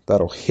talker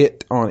that'll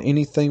hit on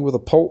anything with a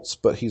pulse,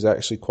 but he's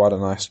actually quite a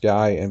nice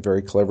guy and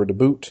very clever to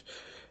boot,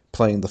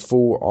 playing the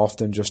fool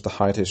often just to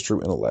hide his true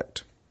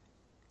intellect.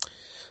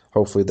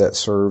 Hopefully that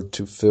served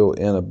to fill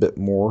in a bit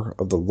more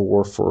of the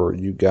lore for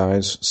you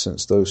guys,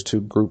 since those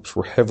two groups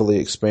were heavily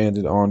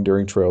expanded on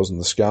during Trails in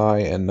the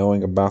Sky, and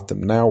knowing about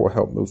them now will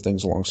help move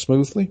things along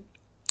smoothly.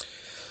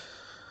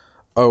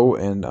 Oh,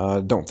 and I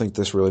don't think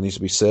this really needs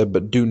to be said,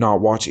 but do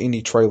not watch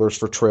any trailers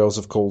for Trails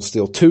of Cold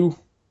Steel 2,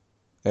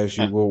 as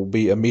you will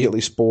be immediately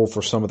spoiled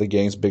for some of the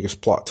game's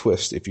biggest plot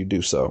twists if you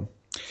do so.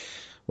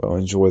 Well,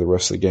 enjoy the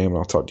rest of the game, and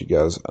I'll talk to you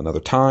guys another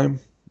time.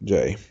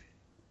 Jay.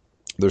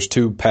 There's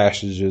 2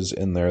 passages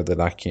in there that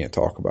I can't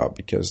talk about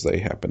because they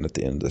happen at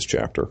the end of this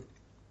chapter.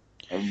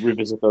 I'll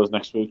revisit those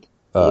next week.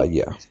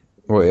 Yeah.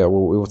 Well, yeah,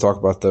 we will talk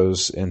about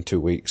those in 2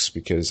 weeks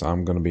because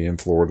I'm going to be in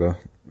Florida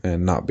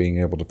and not being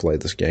able to play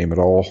this game at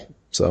all.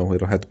 So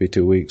it'll have to be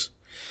 2 weeks.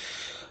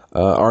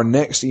 Our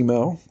next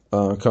email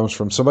comes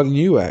from somebody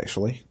new,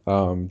 actually.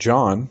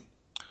 John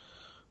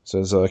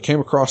says,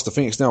 came across the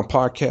Phoenix Down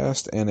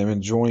podcast and am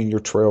enjoying your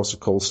Trails of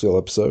Cold Steel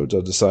episodes.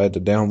 I decided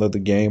to download the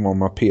game on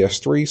my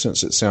PS3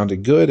 since it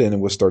sounded good and it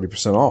was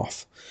 30%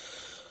 off.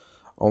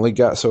 Only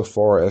got so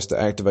far as to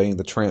activating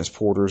the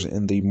transporters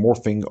in the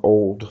morphing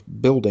old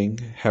building,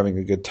 having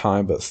a good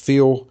time, but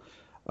feel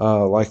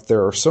like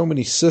there are so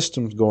many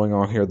systems going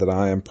on here that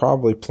I am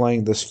probably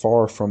playing this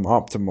far from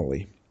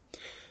optimally.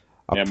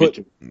 Me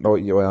too. Oh,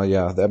 well,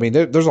 yeah. I mean,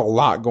 there's a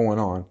lot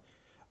going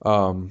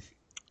on.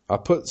 I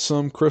put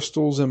some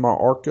crystals in my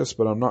Arcus,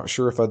 but I'm not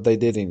sure if they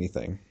did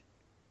anything.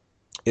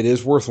 It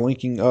is worth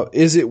linking up.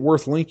 Is it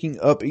worth linking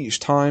up each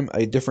time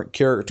a different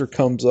character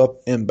comes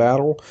up in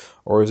battle,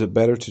 or is it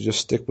better to just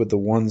stick with the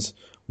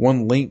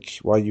one link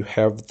while you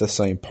have the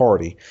same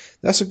party?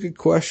 That's a good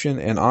question,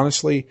 and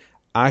honestly,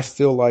 I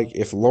feel like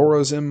if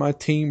Laura's in my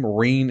team,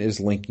 Reen is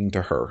linking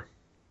to her.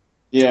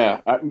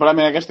 Yeah, but I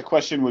mean, I guess the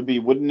question would be,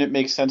 wouldn't it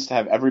make sense to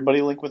have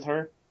everybody link with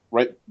her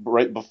right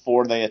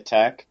before they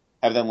attack?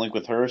 Have them link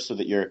with her so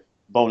that your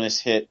bonus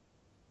hit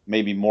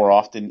maybe more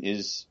often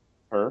is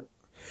her?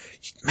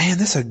 Man,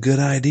 that's a good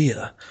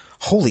idea.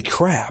 Holy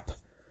crap.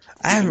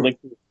 I haven't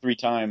linked her 3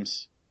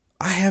 times.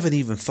 I haven't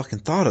even fucking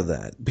thought of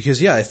that. Because,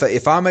 yeah,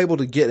 if I'm able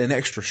to get an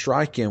extra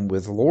strike in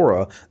with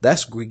Laura,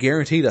 that's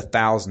guaranteed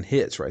 1,000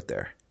 hits right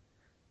there.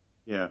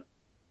 Yeah.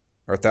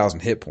 Or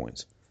 1,000 hit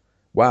points.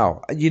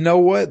 Wow. You know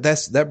what?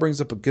 That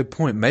brings up a good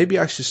point. Maybe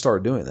I should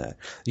start doing that.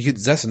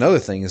 That's another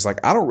thing is,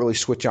 like, I don't really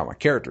switch out my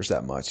characters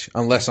that much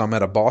unless I'm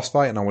at a boss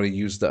fight and I want to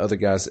use the other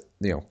guy's,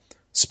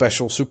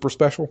 super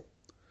special.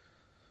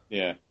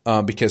 Yeah.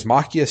 Because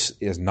Machias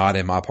is not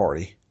in my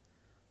party.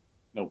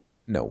 Nope.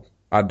 No.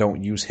 I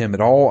don't use him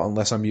at all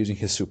unless I'm using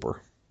his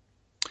super.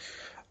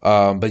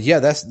 But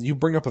yeah, you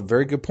bring up a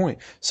very good point.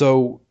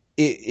 So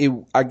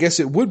I guess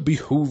it would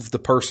behoove the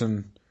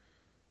person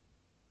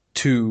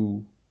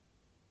to,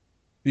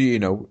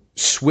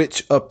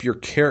 switch up your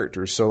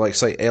characters. So, like,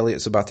 say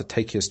Elliot's about to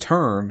take his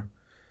turn,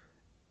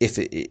 if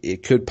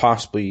it could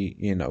possibly,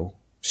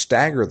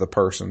 stagger the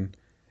person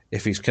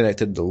if he's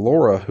connected to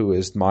Laura, who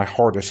is my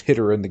hardest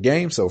hitter in the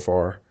game so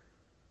far.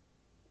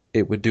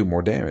 It would do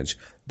more damage.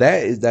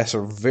 That's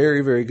a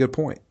very, very good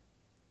point.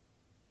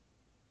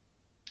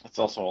 That's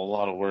also a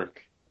lot of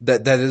work.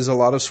 That is a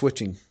lot of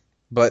switching.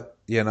 But,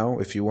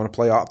 if you want to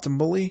play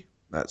optimally,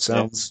 that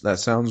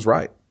sounds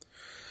right.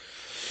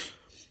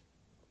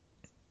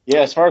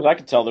 Yeah, as far as I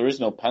can tell, there is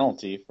no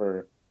penalty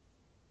for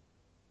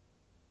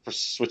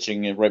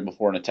switching it right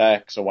before an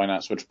attack, so why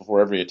not switch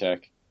before every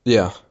attack?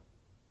 Yeah.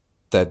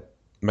 That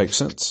makes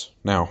sense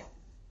now.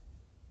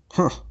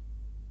 Huh.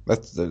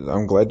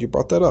 I'm glad you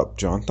brought that up,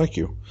 John. Thank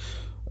you.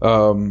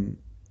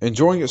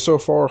 Enjoying it so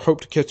far.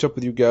 Hope to catch up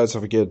with you guys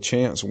if I get a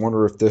chance.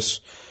 Wonder if this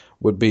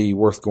would be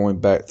worth going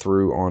back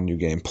through on New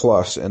Game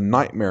Plus and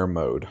Nightmare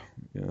Mode.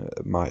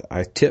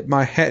 I tip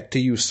my hat to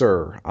you,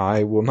 sir.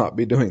 I will not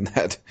be doing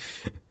that.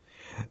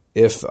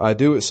 If I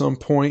do at some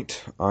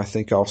point, I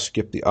think I'll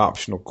skip the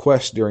optional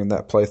quest during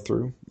that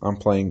playthrough. I'm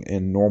playing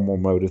in normal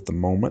mode at the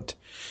moment.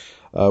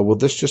 Will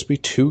this just be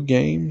 2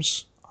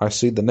 games? I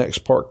see the next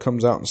part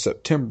comes out in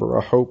September.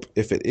 I hope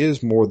if it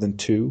is more than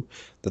 2,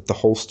 that the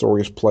whole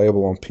story is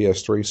playable on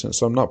PS3,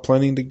 since I'm not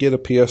planning to get a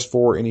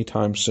PS4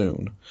 anytime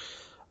soon.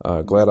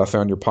 Glad I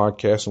found your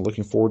podcast and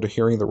looking forward to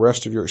hearing the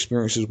rest of your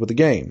experiences with the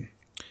game.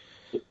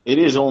 It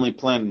is only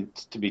planned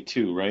to be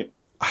 2, right?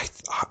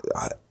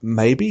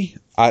 Maybe.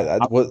 I'm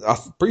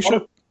pretty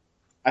sure.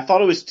 I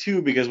thought it was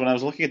 2 because when I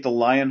was looking at the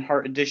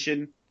Lionheart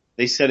edition,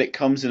 they said it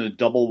comes in a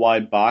double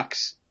wide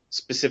box,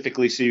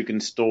 specifically so you can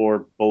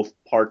store both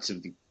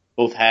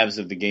halves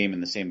of the game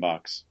in the same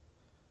box.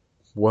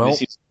 Well,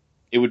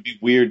 it would be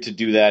weird to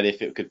do that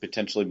if it could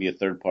potentially be a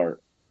third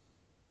part.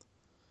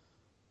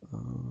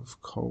 of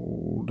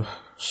Cold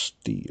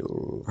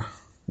Steel.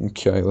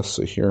 Okay, let's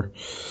see here.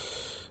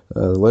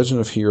 The Legend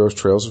of Heroes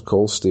Trails of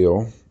Cold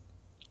Steel.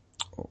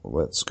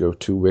 Let's go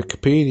to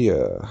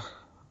Wikipedia.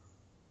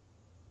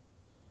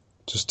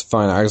 Just to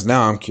find out, because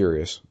now I'm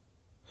curious.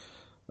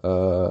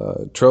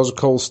 Trails of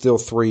Cold Steel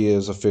 3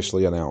 is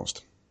officially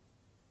announced.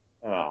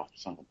 Oh,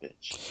 son of a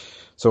bitch.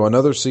 So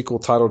another sequel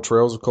titled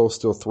Trails of Cold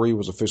Steel 3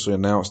 was officially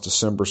announced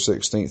December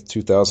 16th,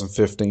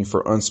 2015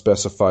 for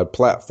unspecified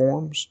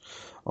platforms.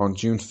 On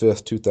June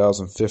 5th,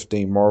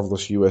 2015,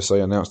 Marvelous USA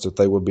announced that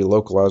they would be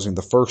localizing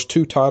the first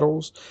two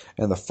titles,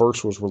 and the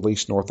first was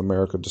released North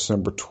America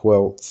December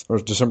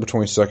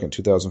 22nd,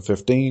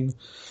 2015.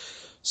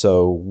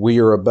 So we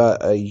are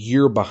about a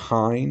year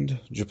behind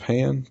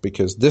Japan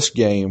because this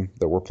game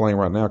that we're playing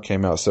right now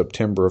came out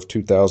September of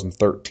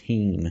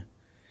 2013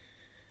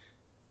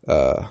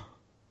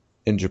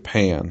 in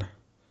Japan.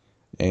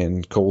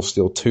 And Cold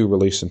Steel 2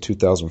 released in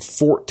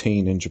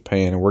 2014 in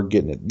Japan, and we're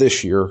getting it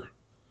this year.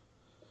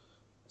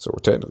 So we're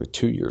technically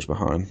 2 years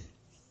behind.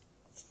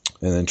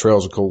 And then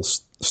Trails of Cold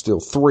Steel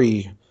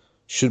 3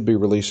 should be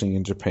releasing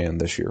in Japan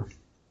this year.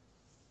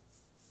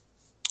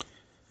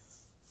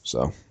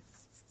 So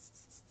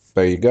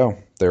there you go.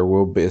 There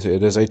will be.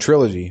 It is a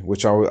trilogy,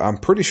 which I'm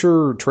pretty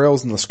sure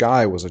Trails in the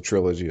Sky was a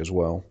trilogy as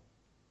well.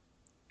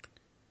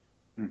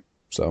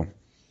 So,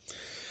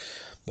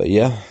 but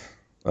yeah,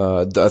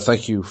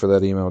 thank you for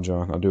that email,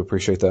 John. I do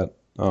appreciate that.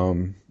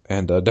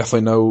 And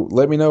definitely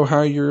let me know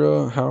how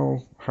you're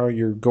how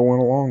you're going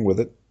along with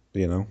it.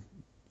 You know,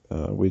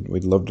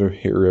 we'd love to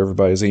hear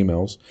everybody's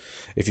emails.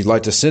 If you'd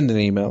like to send an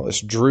email,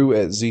 it's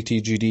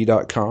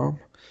drew@ztgd.com.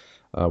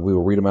 We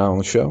will read them out on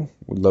the show.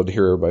 We'd love to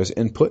hear everybody's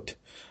input.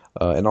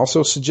 And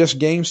also suggest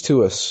games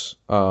to us.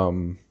 I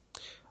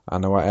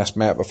know I asked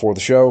Matt before the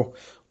show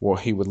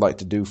what he would like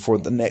to do for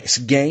the next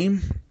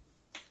game.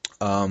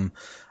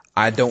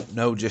 I don't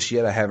know just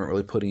yet. I haven't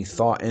really put any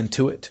thought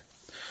into it.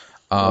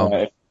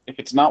 If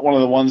it's not one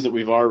of the ones that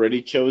we've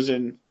already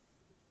chosen,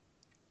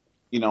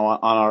 you know, on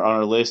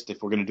our list,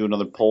 if we're going to do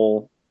another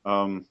poll,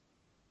 I'm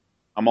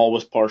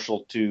always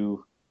partial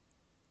to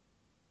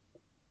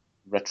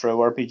retro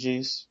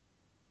RPGs.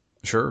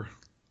 Sure.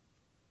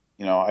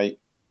 You know,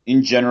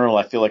 in general,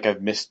 I feel like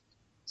I've missed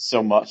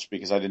so much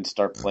because I didn't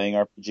start playing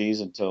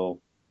RPGs until,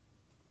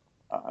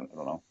 I don't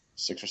know,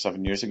 6 or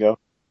 7 years ago.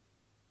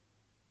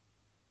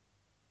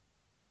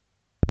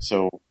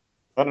 So,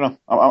 I don't know.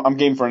 I'm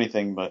game for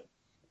anything, but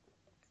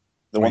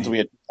the ones we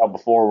had talked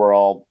before were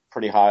all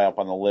pretty high up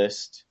on the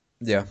list.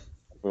 Yeah.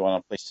 We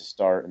want a place to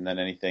start, and then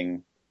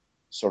anything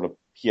sort of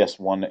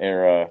PS1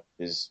 era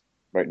is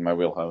right in my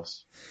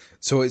wheelhouse.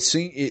 So it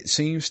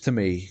seems to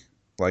me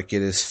like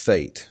it is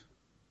fate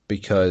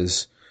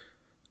because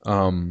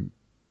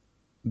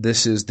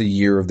this is the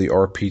year of the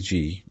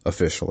RPG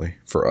officially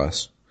for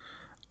us.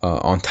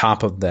 On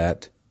top of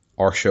that,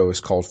 our show is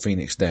called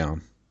Phoenix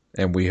Down,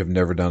 and we have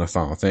never done a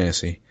Final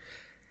Fantasy.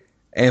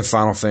 And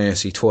Final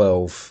Fantasy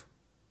 12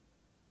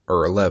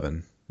 or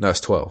 11. No,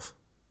 it's 12.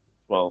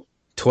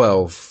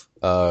 12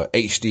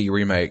 HD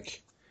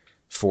remake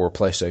for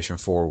PlayStation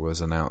 4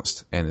 was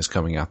announced and is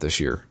coming out this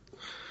year.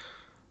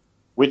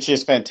 Which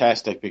is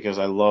fantastic because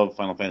I love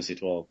Final Fantasy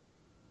 12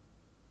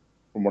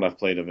 from what I've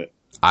played of it.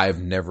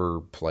 I've never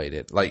played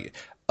it. Like,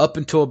 up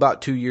until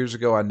about 2 years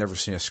ago, I'd never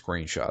seen a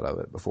screenshot of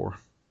it before.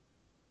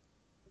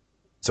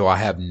 So I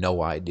have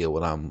no idea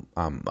what I'm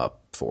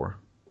up for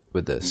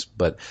with this.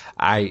 But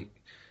I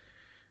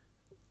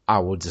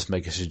will just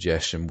make a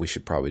suggestion. We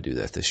should probably do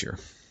that this year.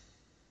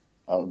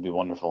 That would be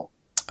wonderful.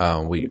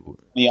 Many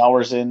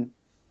hours in,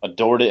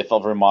 adored it. It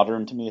felt very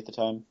modern to me at the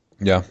time.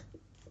 Yeah.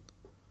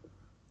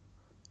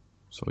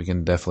 So we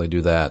can definitely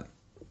do that.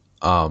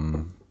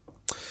 One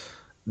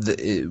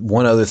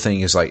other thing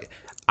is like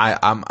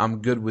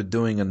I'm good with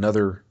doing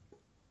another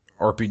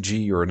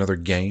RPG or another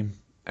game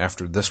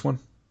after this one.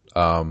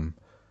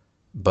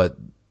 But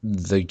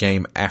the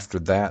game after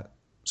that,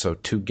 so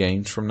 2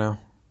 games from now,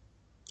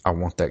 I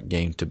want that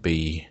game to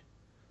be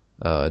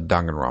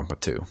Danganronpa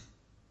 2.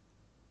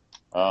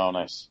 Oh,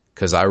 nice.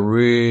 Because I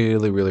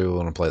really, really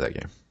want to play that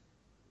game.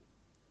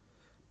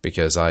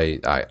 Because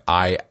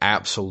I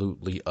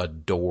absolutely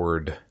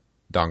adored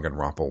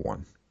Danganronpa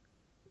 1.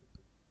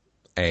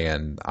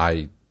 And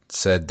I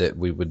said that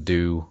we would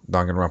do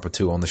Danganronpa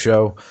 2 on the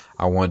show.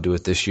 I want to do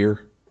it this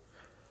year.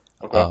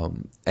 Okay.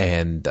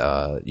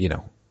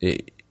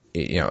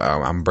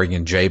 I'm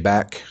bringing Jay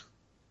back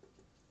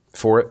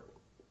for it.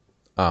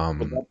 Would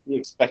that be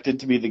expected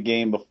to be the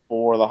game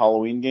before the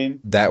Halloween game?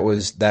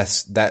 That's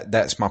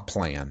my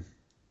plan.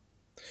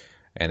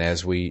 And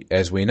as we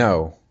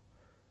know,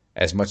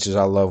 as much as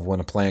I love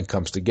when a plan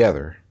comes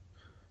together,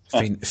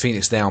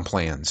 Phoenix Down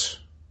plans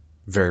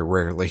very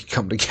rarely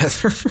come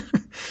together.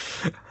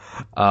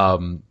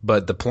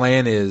 But the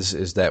plan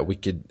is that we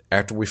could,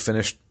 after we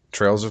finish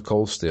Trails of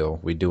Cold Steel,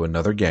 we do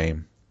another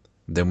game,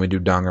 then we do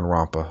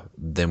Danganronpa,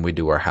 then we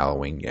do our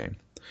Halloween game,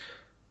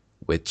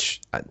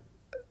 which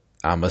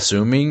I'm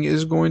assuming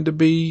is going to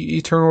be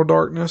Eternal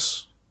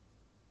Darkness,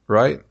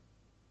 right?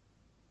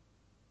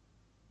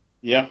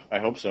 Yeah, I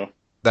hope so.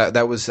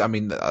 That was, I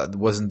mean,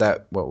 wasn't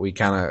that what we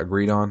kind of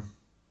agreed on?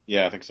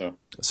 Yeah, I think so.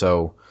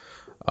 So,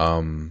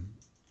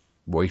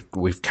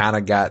 we've kind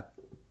of got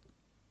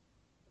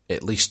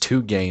at least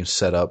 2 games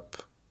set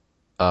up.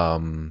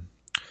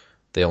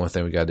 The only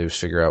thing we got to do is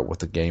figure out what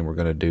the game we're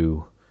going to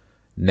do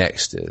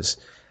next is.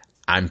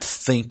 I'm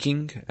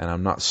thinking, and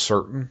I'm not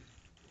certain,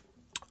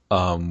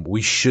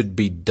 we should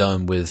be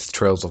done with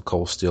Trails of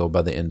Cold Steel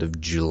by the end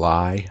of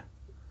July.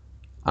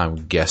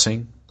 I'm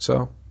guessing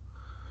so.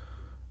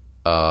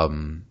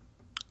 And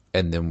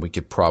then we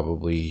could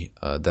probably,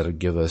 that'll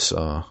give us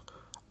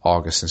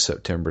August and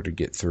September to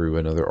get through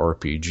another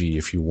RPG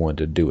if you wanted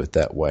to do it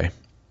that way.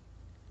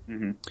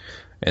 Mm-hmm.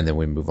 And then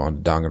we move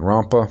on to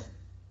Danganronpa.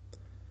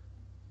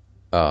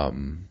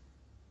 And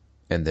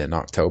then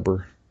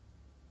October,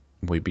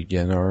 we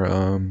begin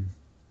our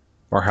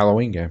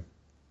Halloween game.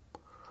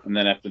 And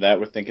then after that,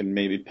 we're thinking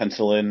maybe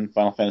pencil in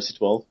Final Fantasy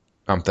 12.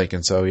 I'm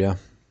thinking so, yeah.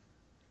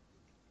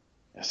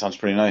 That sounds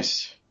pretty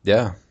nice.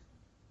 Yeah.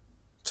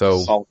 So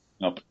Solid.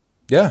 Nope.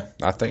 yeah,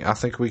 I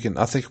think we can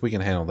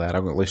handle that.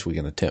 At least we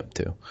can attempt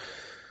to.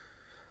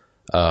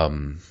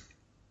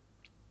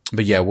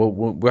 But yeah,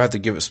 we'll have to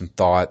give it some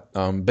thought.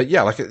 But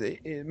yeah,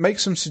 make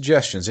some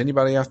suggestions.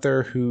 Anybody out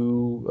there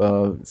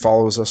who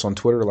follows us on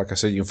Twitter, like I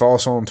said, you can follow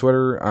us on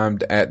Twitter. I'm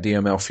at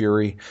DML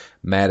Fury.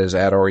 Matt is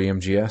at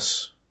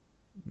REMGS.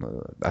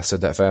 I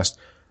said that fast.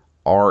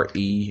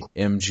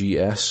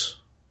 REMGS.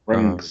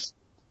 Rings.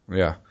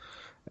 Yeah.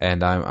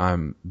 And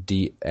I'm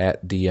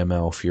at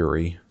DML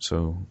Fury.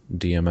 So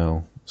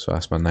DML. So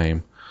that's my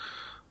name.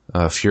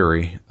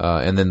 Fury.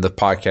 And then the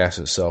podcast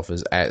itself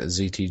is at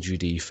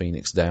ZTGD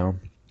Phoenix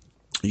Down.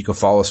 You can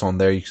follow us on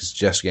there. You can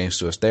suggest games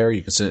to us there.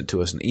 You can send it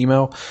to us in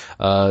email.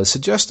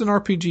 Suggest an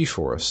RPG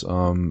for us.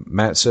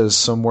 Matt says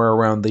somewhere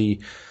around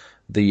the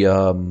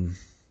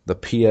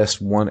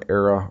PS1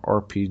 era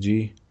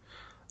RPG.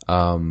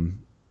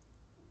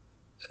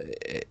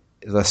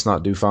 Let's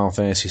not do Final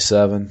Fantasy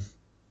VII,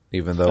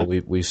 even though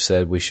we've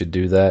said we should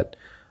do that.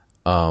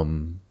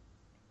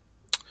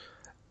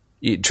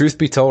 Truth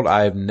be told,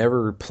 I have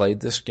never played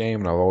this game,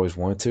 and I've always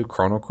wanted to.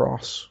 Chrono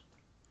Cross.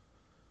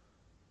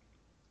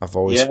 I've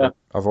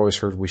always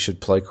heard we should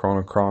play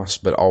Chrono Cross,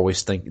 but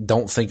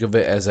don't think of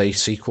it as a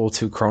sequel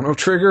to Chrono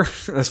Trigger.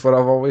 That's what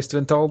I've always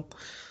been told.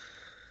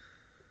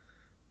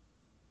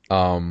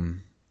 But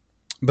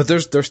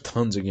there's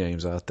tons of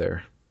games out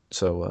there.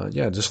 So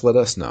yeah, just let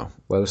us know.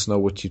 Let us know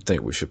what you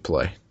think we should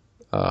play.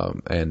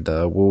 And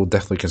we'll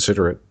definitely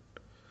consider it.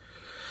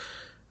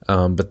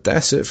 But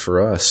that's it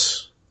for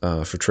us,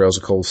 for Trails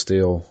of Cold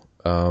Steel.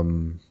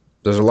 There's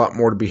a lot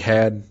more to be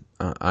had.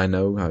 I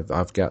know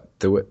I've got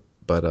through it.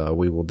 But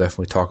we will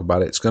definitely talk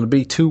about it. It's going to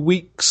be 2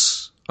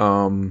 weeks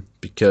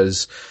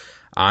because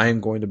I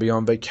am going to be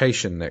on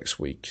vacation next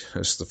week.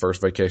 It's the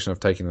first vacation I've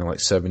taken in like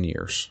 7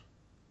 years.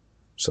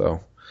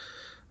 So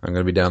I'm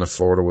going to be down in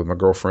Florida with my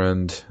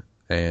girlfriend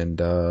and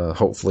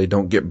hopefully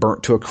don't get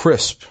burnt to a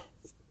crisp,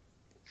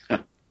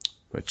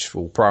 which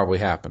will probably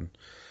happen.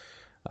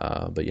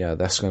 But yeah,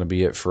 that's going to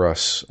be it for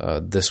us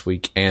this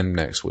week and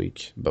next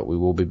week. But we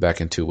will be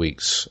back in 2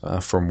 weeks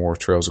for more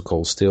Trails of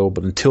Cold Steel.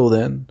 But until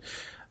then,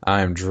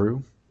 I am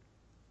Drew.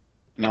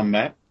 And I'm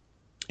Matt.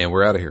 And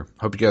we're out of here.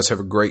 Hope you guys have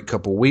a great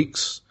couple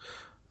weeks.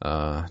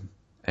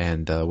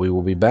 And we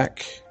will be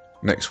back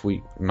next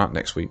week. Not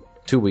next week.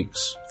 2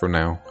 weeks from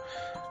now.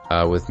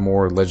 With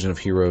more Legend of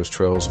Heroes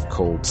Trails of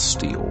Cold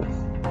Steel.